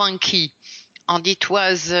 the Durankey. And it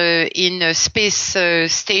was in a space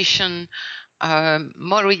station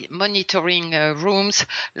monitoring rooms,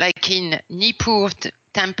 like in Nippur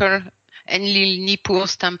temple, Enlil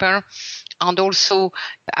Nippur's temple. And also,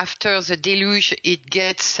 after the deluge, it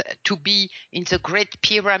gets to be in the Great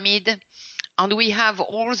Pyramid. And we have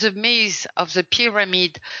all the maze of the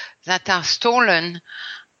pyramid that are stolen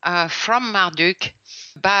from Marduk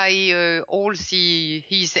by all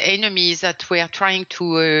his enemies that were trying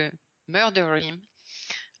to murder him.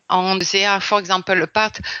 And they are, for example,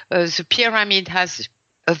 the pyramid has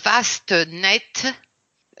a vast net,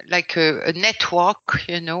 like a network,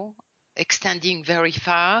 extending very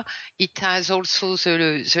far. It has also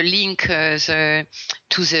the link to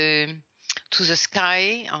the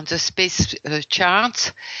sky on the space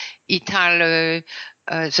charts. It has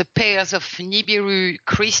the pairs of Nibiru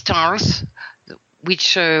crystals,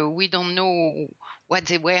 which we don't know what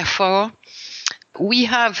they were for. we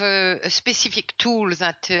have a specific tool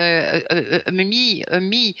that a me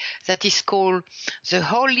that is called the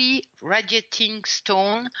holy radiating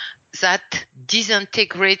stone that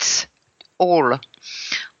disintegrates all.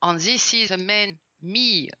 And this is the main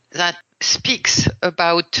me that speaks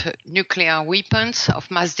about nuclear weapons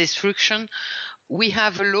of mass destruction. We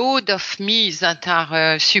have a load of me's that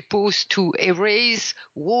are supposed to erase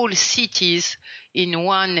whole cities in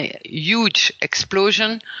one huge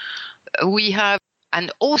explosion. We have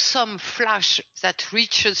an awesome flash that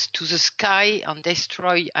reaches to the sky and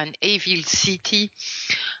destroy an evil city.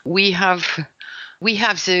 We have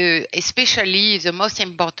especially the most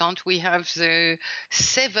important, we have the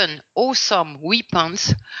 7 awesome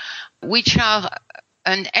weapons, which are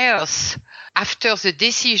unearthed after the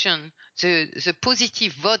decision, the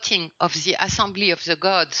positive voting of the Assembly of the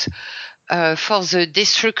Gods for the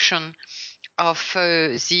destruction of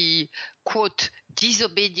the, quote,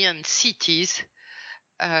 disobedient cities,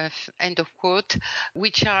 end of quote,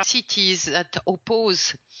 which are cities that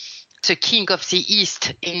oppose the king of the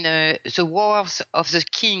East in the wars of the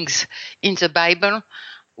kings in the Bible,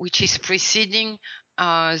 which is preceding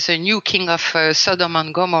the new king of Sodom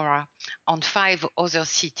and Gomorrah on 5 other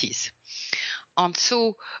cities. And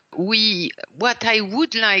so what I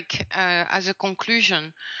would like as a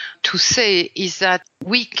conclusion to say is that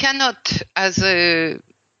we cannot, as a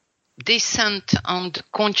decent and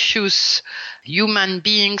conscious human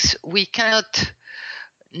beings, we cannot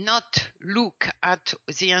not look at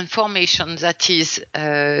the information that is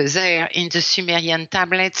there in the Sumerian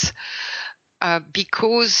tablets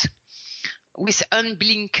because with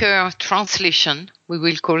unblinker translation, we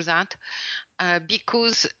will call that,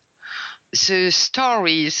 because the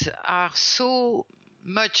stories are so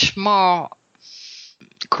much more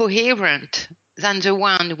coherent than the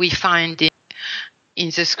one we find in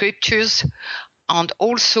the scriptures. And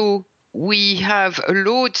also we have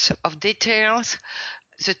loads of details.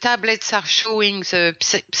 The tablets are showing the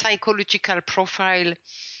psychological profile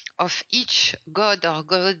of each god or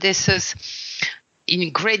goddesses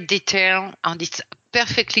in great detail, and it's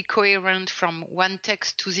perfectly coherent from one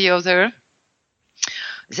text to the other.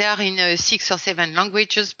 They are in 6 or 7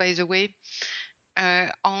 languages, by the way.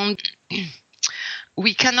 And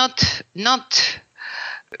we cannot not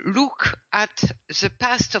look at the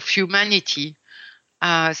past of humanity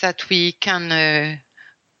that we can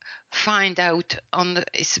find out on,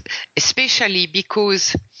 especially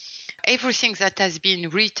because everything that has been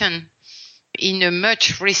written in a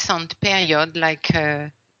much recent period, like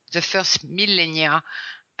the first millennia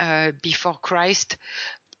before Christ,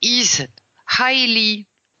 is highly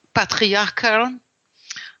patriarchal,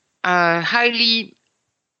 highly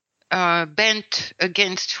bent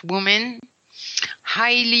against women,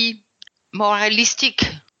 highly moralistic,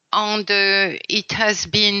 and it has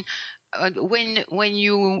been when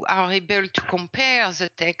you are able to compare the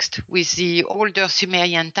text with the older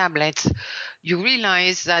Sumerian tablets, you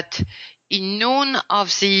realize that in none of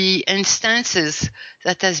the instances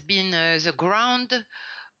that has been the ground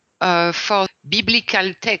for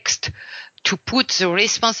biblical text to put the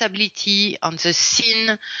responsibility on the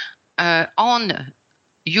sin on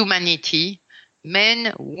humanity,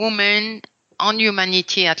 men, women, on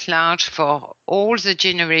humanity at large for all the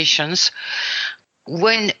generations.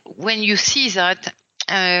 When you see that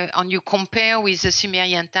and you compare with the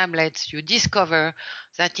Sumerian tablets, you discover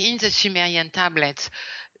that in the Sumerian tablets,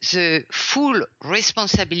 the full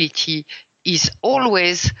responsibility is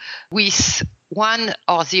always with one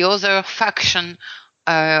or the other faction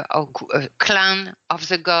or clan of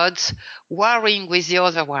the gods warring with the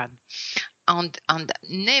other one. And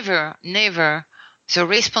never the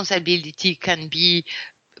responsibility can be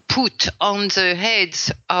put on the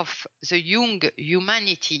heads of the young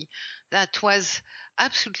humanity that was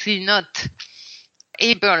absolutely not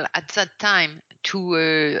able at that time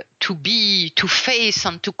to face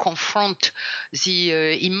and to confront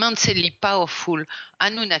the immensely powerful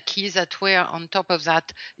Anunnaki that were on top of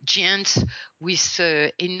that giants with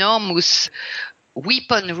enormous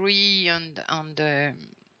weaponry and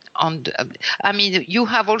I mean, you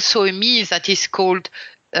have also a myth that is called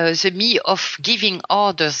the myth of giving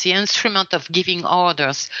orders, the instrument of giving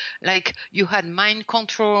orders. Like you had mind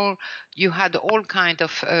control, you had all kind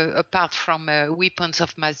of, apart from weapons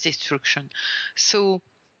of mass destruction. So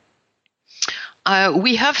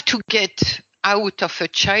we have to get out of a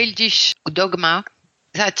childish dogma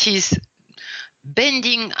that is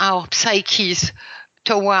bending our psyches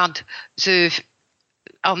toward the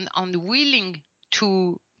unwilling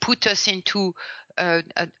to put us into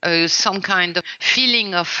some kind of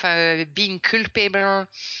feeling of being culpable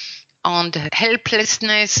and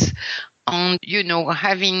helplessness on,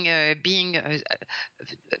 having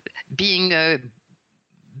being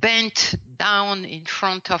bent down in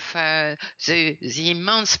front of the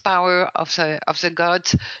immense power of the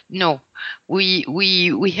gods. No,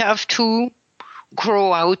 we have to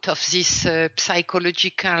grow out of this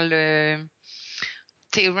psychological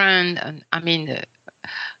terrain.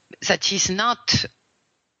 That is not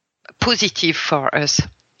positive for us.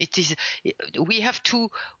 It is. We have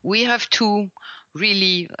to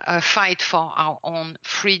really fight for our own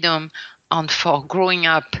freedom and for growing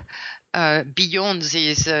up beyond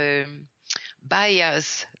these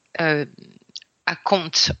bias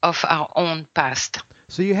accounts of our own past.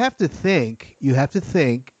 So you have to think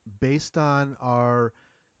based on our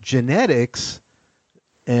genetics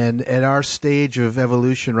and at our stage of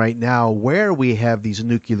evolution right now, where we have these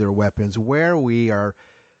nuclear weapons, where we are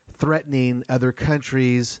threatening other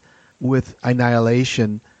countries with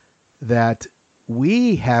annihilation, that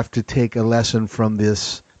we have to take a lesson from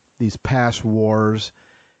these past wars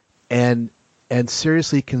and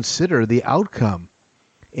seriously consider the outcome.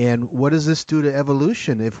 And what does this do to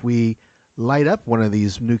evolution if we light up one of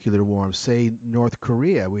these nuclear bombs, say North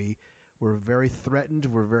Korea? We're very threatened.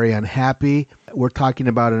 We're very unhappy. We're talking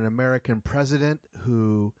about an American president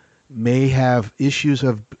who may have issues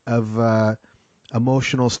of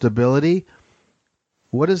emotional stability.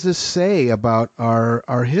 What does this say about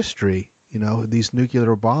our history? These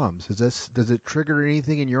nuclear bombs. Does it trigger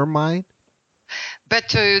anything in your mind? But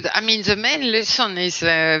the main lesson is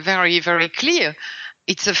very, very clear.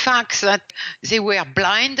 It's the fact that they were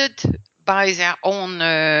blinded by their own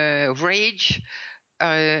rage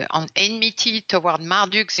and enmity toward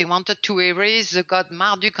Marduk. They wanted to erase the god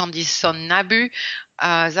Marduk and his son Nabu.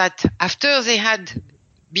 That after they had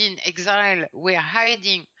been exiled, were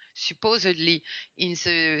hiding supposedly in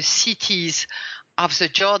the cities of the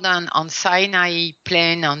Jordan and Sinai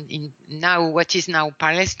plain and in now what is now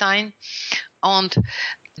Palestine. And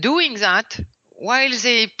doing that, while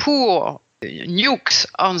they pour nukes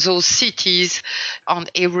on those cities and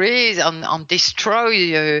erase and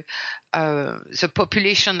destroy the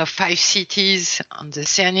population of 5 cities on the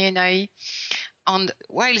Sinai, and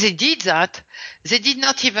while they did that, they did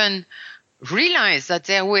not even realize that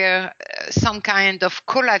there were some kind of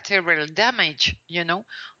collateral damage,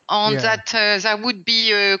 and that there would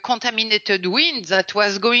be a contaminated wind that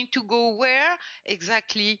was going to go where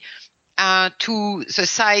exactly to the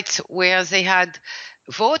sites where they had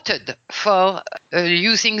voted for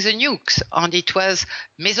using the nukes, and it was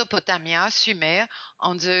Mesopotamia, Sumer,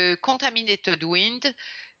 and the contaminated wind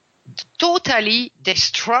totally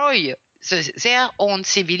destroy their own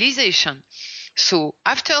civilization. So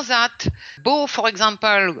after that, Bo, for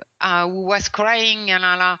example, who was crying,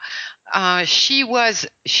 she was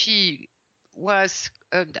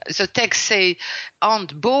the text say,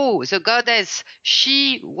 and Bo, the goddess,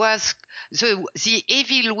 she was the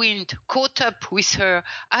evil wind caught up with her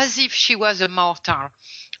as if she was a mortal,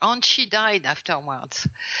 and she died afterwards.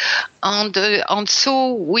 And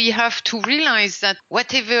so we have to realize that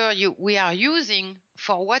whatever we are using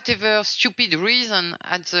for whatever stupid reason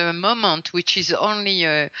at the moment, which is only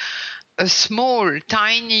a small,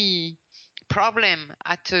 tiny problem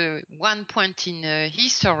at one point in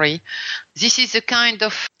history, this is a kind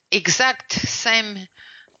of exact same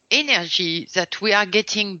energy that we are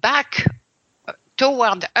getting back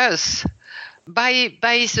toward us by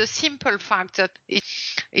the simple fact that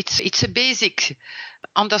it's a basic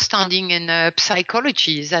understanding in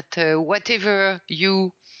psychology that whatever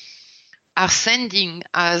you are sending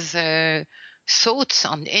as thoughts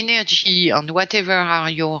and energy and whatever are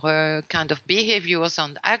your kind of behaviors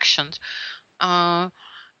and actions,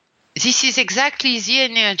 this is exactly the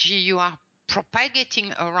energy you are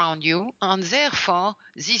propagating around you, and therefore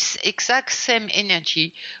this exact same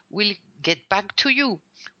energy will get back to you,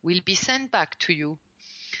 will be sent back to you,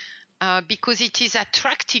 because it is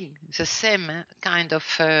attracting the same kind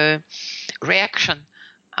of reaction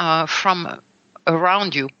from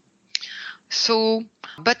around you. So,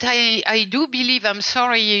 but I do believe, I'm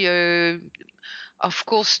sorry, of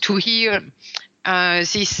course, to hear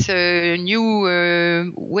this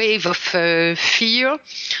new wave of fear,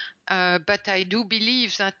 but I do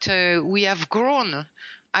believe that we have grown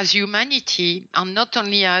as humanity, and not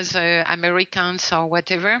only as Americans or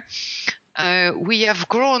whatever, we have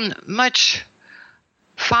grown much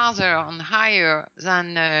farther and higher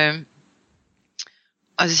than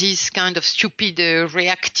this kind of stupid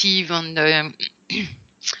reactive and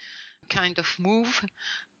kind of move.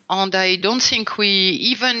 And I don't think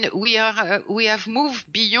we have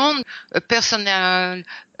moved beyond a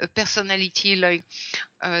personality like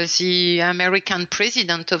the American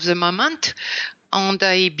president of the moment, And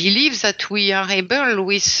I believe that we are able,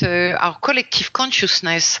 with our collective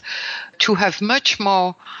consciousness, to have much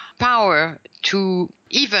more power to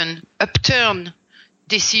even upturn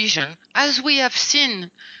decision, as we have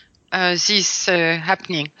seen this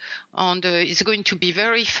happening. And it's going to be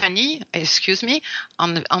very funny,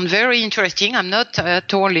 and very interesting. I'm not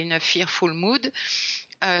at all in a fearful mood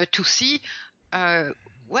to see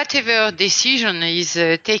whatever decision is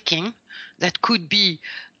taking that could be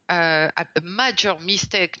a major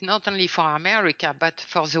mistake, not only for America, but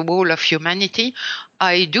for the whole of humanity.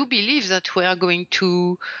 I do believe that we are going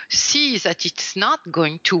to see that it's not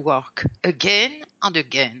going to work again and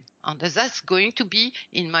again. And that's going to be,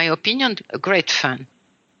 in my opinion, a great fun.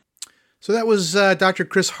 So that was Dr.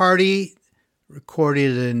 Chris Hardy,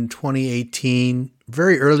 recorded in 2018,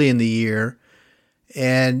 very early in the year.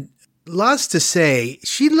 And lots to say.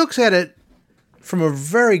 She looks at it from a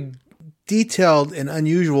very detailed and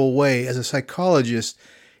unusual way as a psychologist.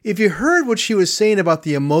 If you heard what she was saying about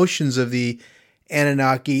the emotions of the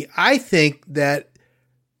Anunnaki, I think that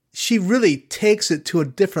she really takes it to a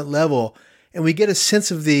different level, and we get a sense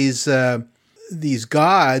of these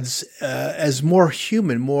gods as more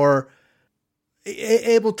human, more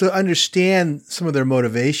able to understand some of their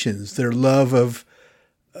motivations, their love of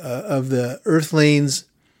the Earthlings,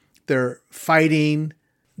 their fighting,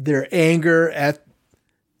 their anger at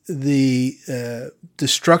the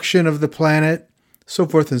destruction of the planet, so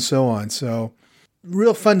forth and so on. So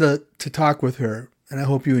real fun to talk with her, and I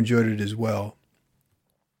hope you enjoyed it as well.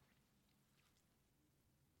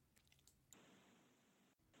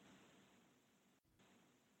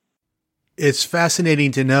 It's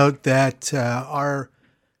fascinating to note that our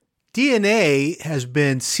DNA has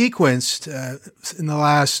been sequenced in the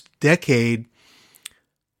last decade,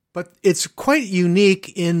 but it's quite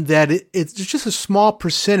unique in that it's just a small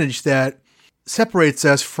percentage that separates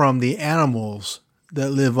us from the animals that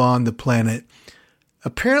live on the planet.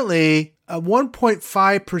 Apparently,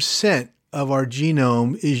 1.5% of our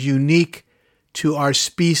genome is unique to our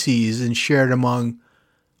species and shared among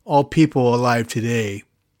all people alive today.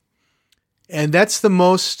 And that's the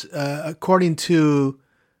most, according to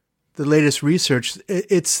the latest research,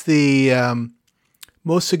 it's the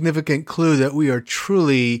most significant clue that we are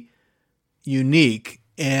truly unique.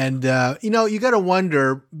 And, you got to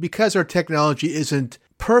wonder, because our technology isn't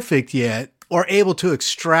perfect yet or able to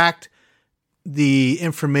extract the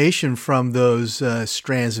information from those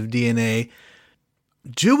strands of DNA,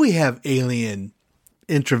 do we have alien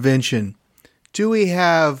intervention? Do we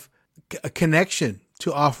have a connection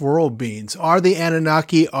to off-world beings? Are the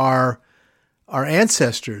Anunnaki our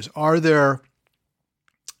ancestors? Are there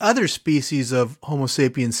other species of Homo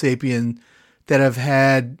sapiens sapien that have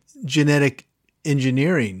had genetic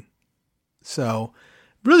engineering? So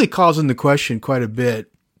really calls into question quite a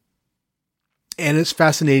bit. And it's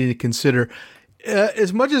fascinating to consider.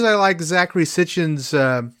 As much as I like Zachary Sitchin's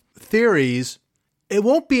theories, it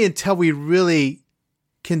won't be until we really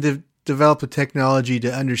can develop a technology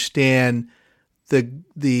to understand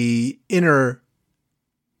the inner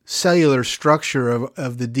cellular structure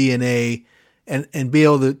of the DNA and be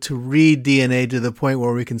able to read DNA to the point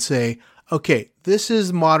where we can say, okay, this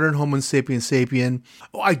is modern Homo sapiens sapien.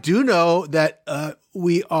 I do know that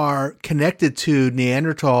we are connected to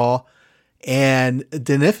Neanderthal and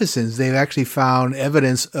Denisovans. They've actually found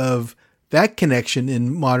evidence of that connection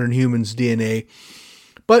in modern humans' DNA.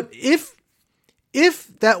 But if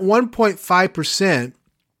that 1.5%,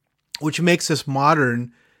 which makes us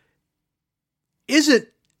modern, isn't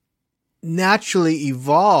naturally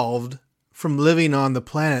evolved from living on the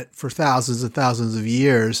planet for thousands and thousands of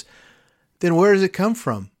years, then where does it come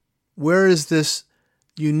from? Where is this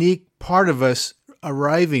unique part of us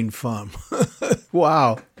arriving from?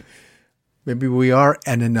 Wow. Maybe we are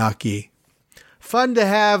Anunnaki. Fun to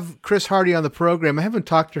have Chris Hardy on the program. I haven't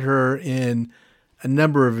talked to her in a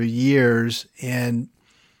number of years, and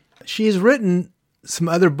she's written some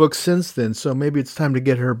other books since then, so maybe it's time to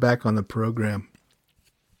get her back on the program.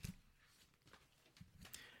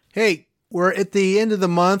 Hey, we're at the end of the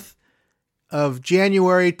month of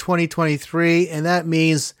January 2023, and that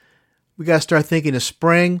means we got to start thinking of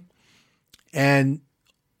spring. And,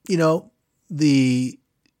 the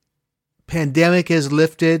pandemic has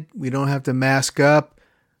lifted. We don't have to mask up.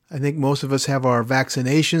 I think most of us have our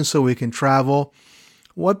vaccinations so we can travel.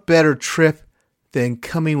 What better trip than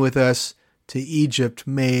coming with us to Egypt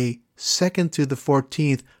May 2nd to the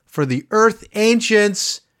 14th for the Earth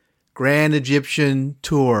Ancients Grand Egyptian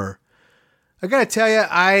Tour. I got to tell you,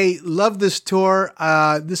 I love this tour.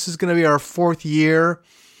 This is going to be our 4th year.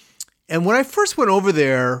 And when I first went over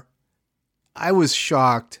there, I was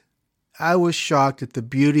shocked. I was shocked at the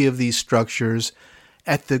beauty of these structures,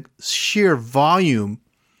 at the sheer volume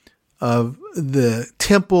of the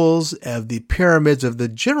temples, of the pyramids, of the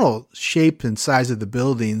general shape and size of the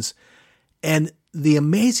buildings. And the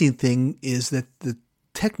amazing thing is that the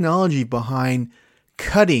technology behind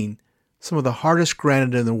cutting some of the hardest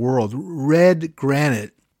granite in the world, red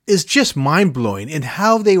granite, is just mind-blowing. And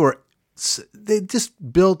how they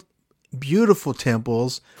just built beautiful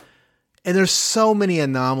temples. And there's so many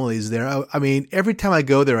anomalies there. I mean, every time I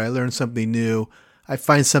go there, I learn something new. I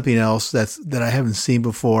find something else that I haven't seen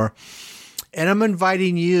before. And I'm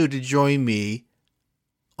inviting you to join me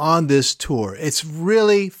on this tour. It's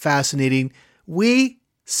really fascinating. We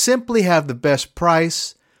simply have the best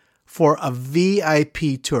price for a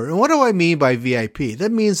VIP tour. And what do I mean by VIP?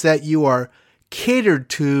 That means that you are catered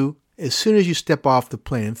to as soon as you step off the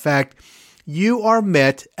plane. In fact, you are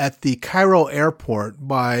met at the Cairo airport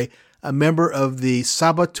by a member of the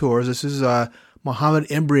Saba Tours. This is Mohammed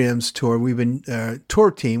Ibrahim's tour.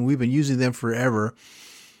 Tour team. We've been using them forever.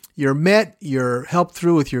 You're met, you're helped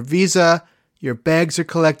through with your visa, your bags are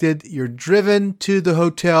collected, you're driven to the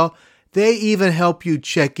hotel. They even help you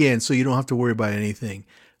check in so you don't have to worry about anything.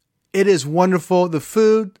 It is wonderful. The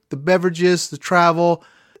food, the beverages, the travel,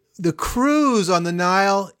 the cruise on the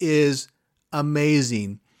Nile is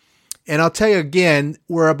amazing. And I'll tell you again,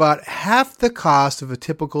 we're about half the cost of a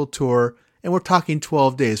typical tour, and we're talking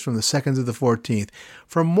 12 days from the 2nd to the 14th.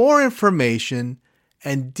 For more information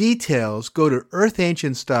and details, go to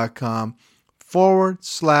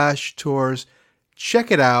earthancients.com/tours.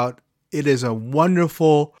 Check it out. It is a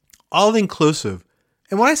wonderful, all-inclusive.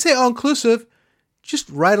 And when I say all-inclusive, just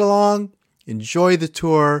ride along, enjoy the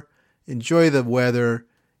tour, enjoy the weather,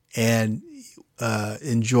 and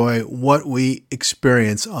enjoy what we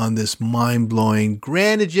experience on this mind-blowing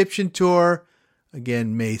Grand Egyptian Tour.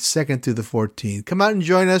 Again, May 2nd through the 14th. Come out and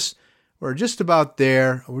join us. We're just about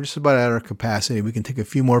there. We're just about at our capacity. We can take a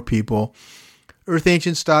few more people.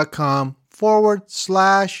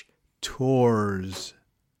 earthancients.com/tours.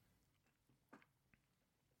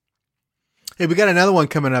 Hey, we got another one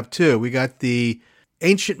coming up too. We got the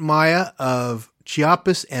Ancient Maya of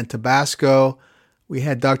Chiapas and Tabasco. We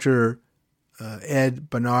had Dr. Ed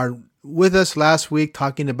Bernard with us last week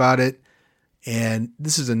talking about it. And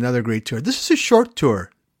this is another great tour. This is a short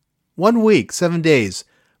tour. 1 week, 7 days.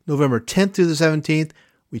 November 10th through the 17th.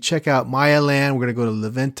 We check out Maya land. We're going to go to La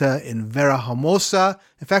Venta in Vera Hermosa.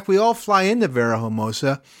 In fact, we all fly into Vera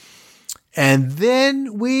Hermosa. And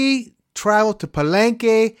then we travel to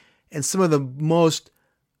Palenque and some of the most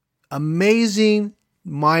amazing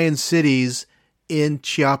Mayan cities in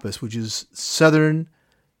Chiapas, which is southern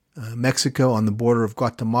Mexico on the border of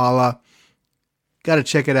Guatemala. Got to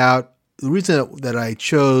check it out. The reason that I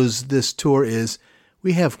chose this tour is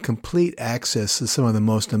we have complete access to some of the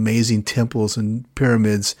most amazing temples and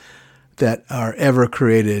pyramids that are ever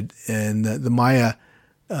created. And the Maya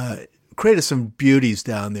created some beauties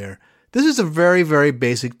down there. This is a very, very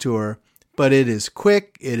basic tour, but it is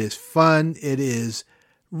quick. It is fun. It is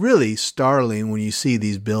really startling when you see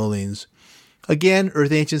these buildings. Again,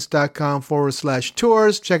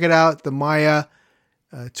 earthancients.com/tours. Check it out, the Maya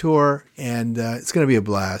tour, and it's going to be a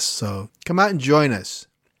blast. So come out and join us.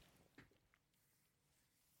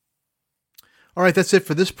 All right, that's it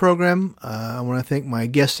for this program. I want to thank my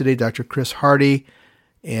guest today, Dr. Chris Hardy,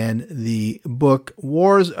 and the book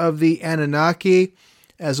Wars of the Anunnaki.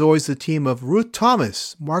 As always, the team of Ruth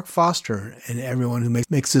Thomas, Mark Foster, and everyone who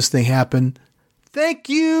makes this thing happen. Thank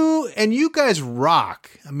you, and you guys rock.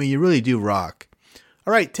 I mean, you really do rock.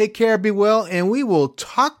 All right, take care, be well, and we will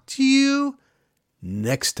talk to you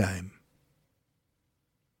next time.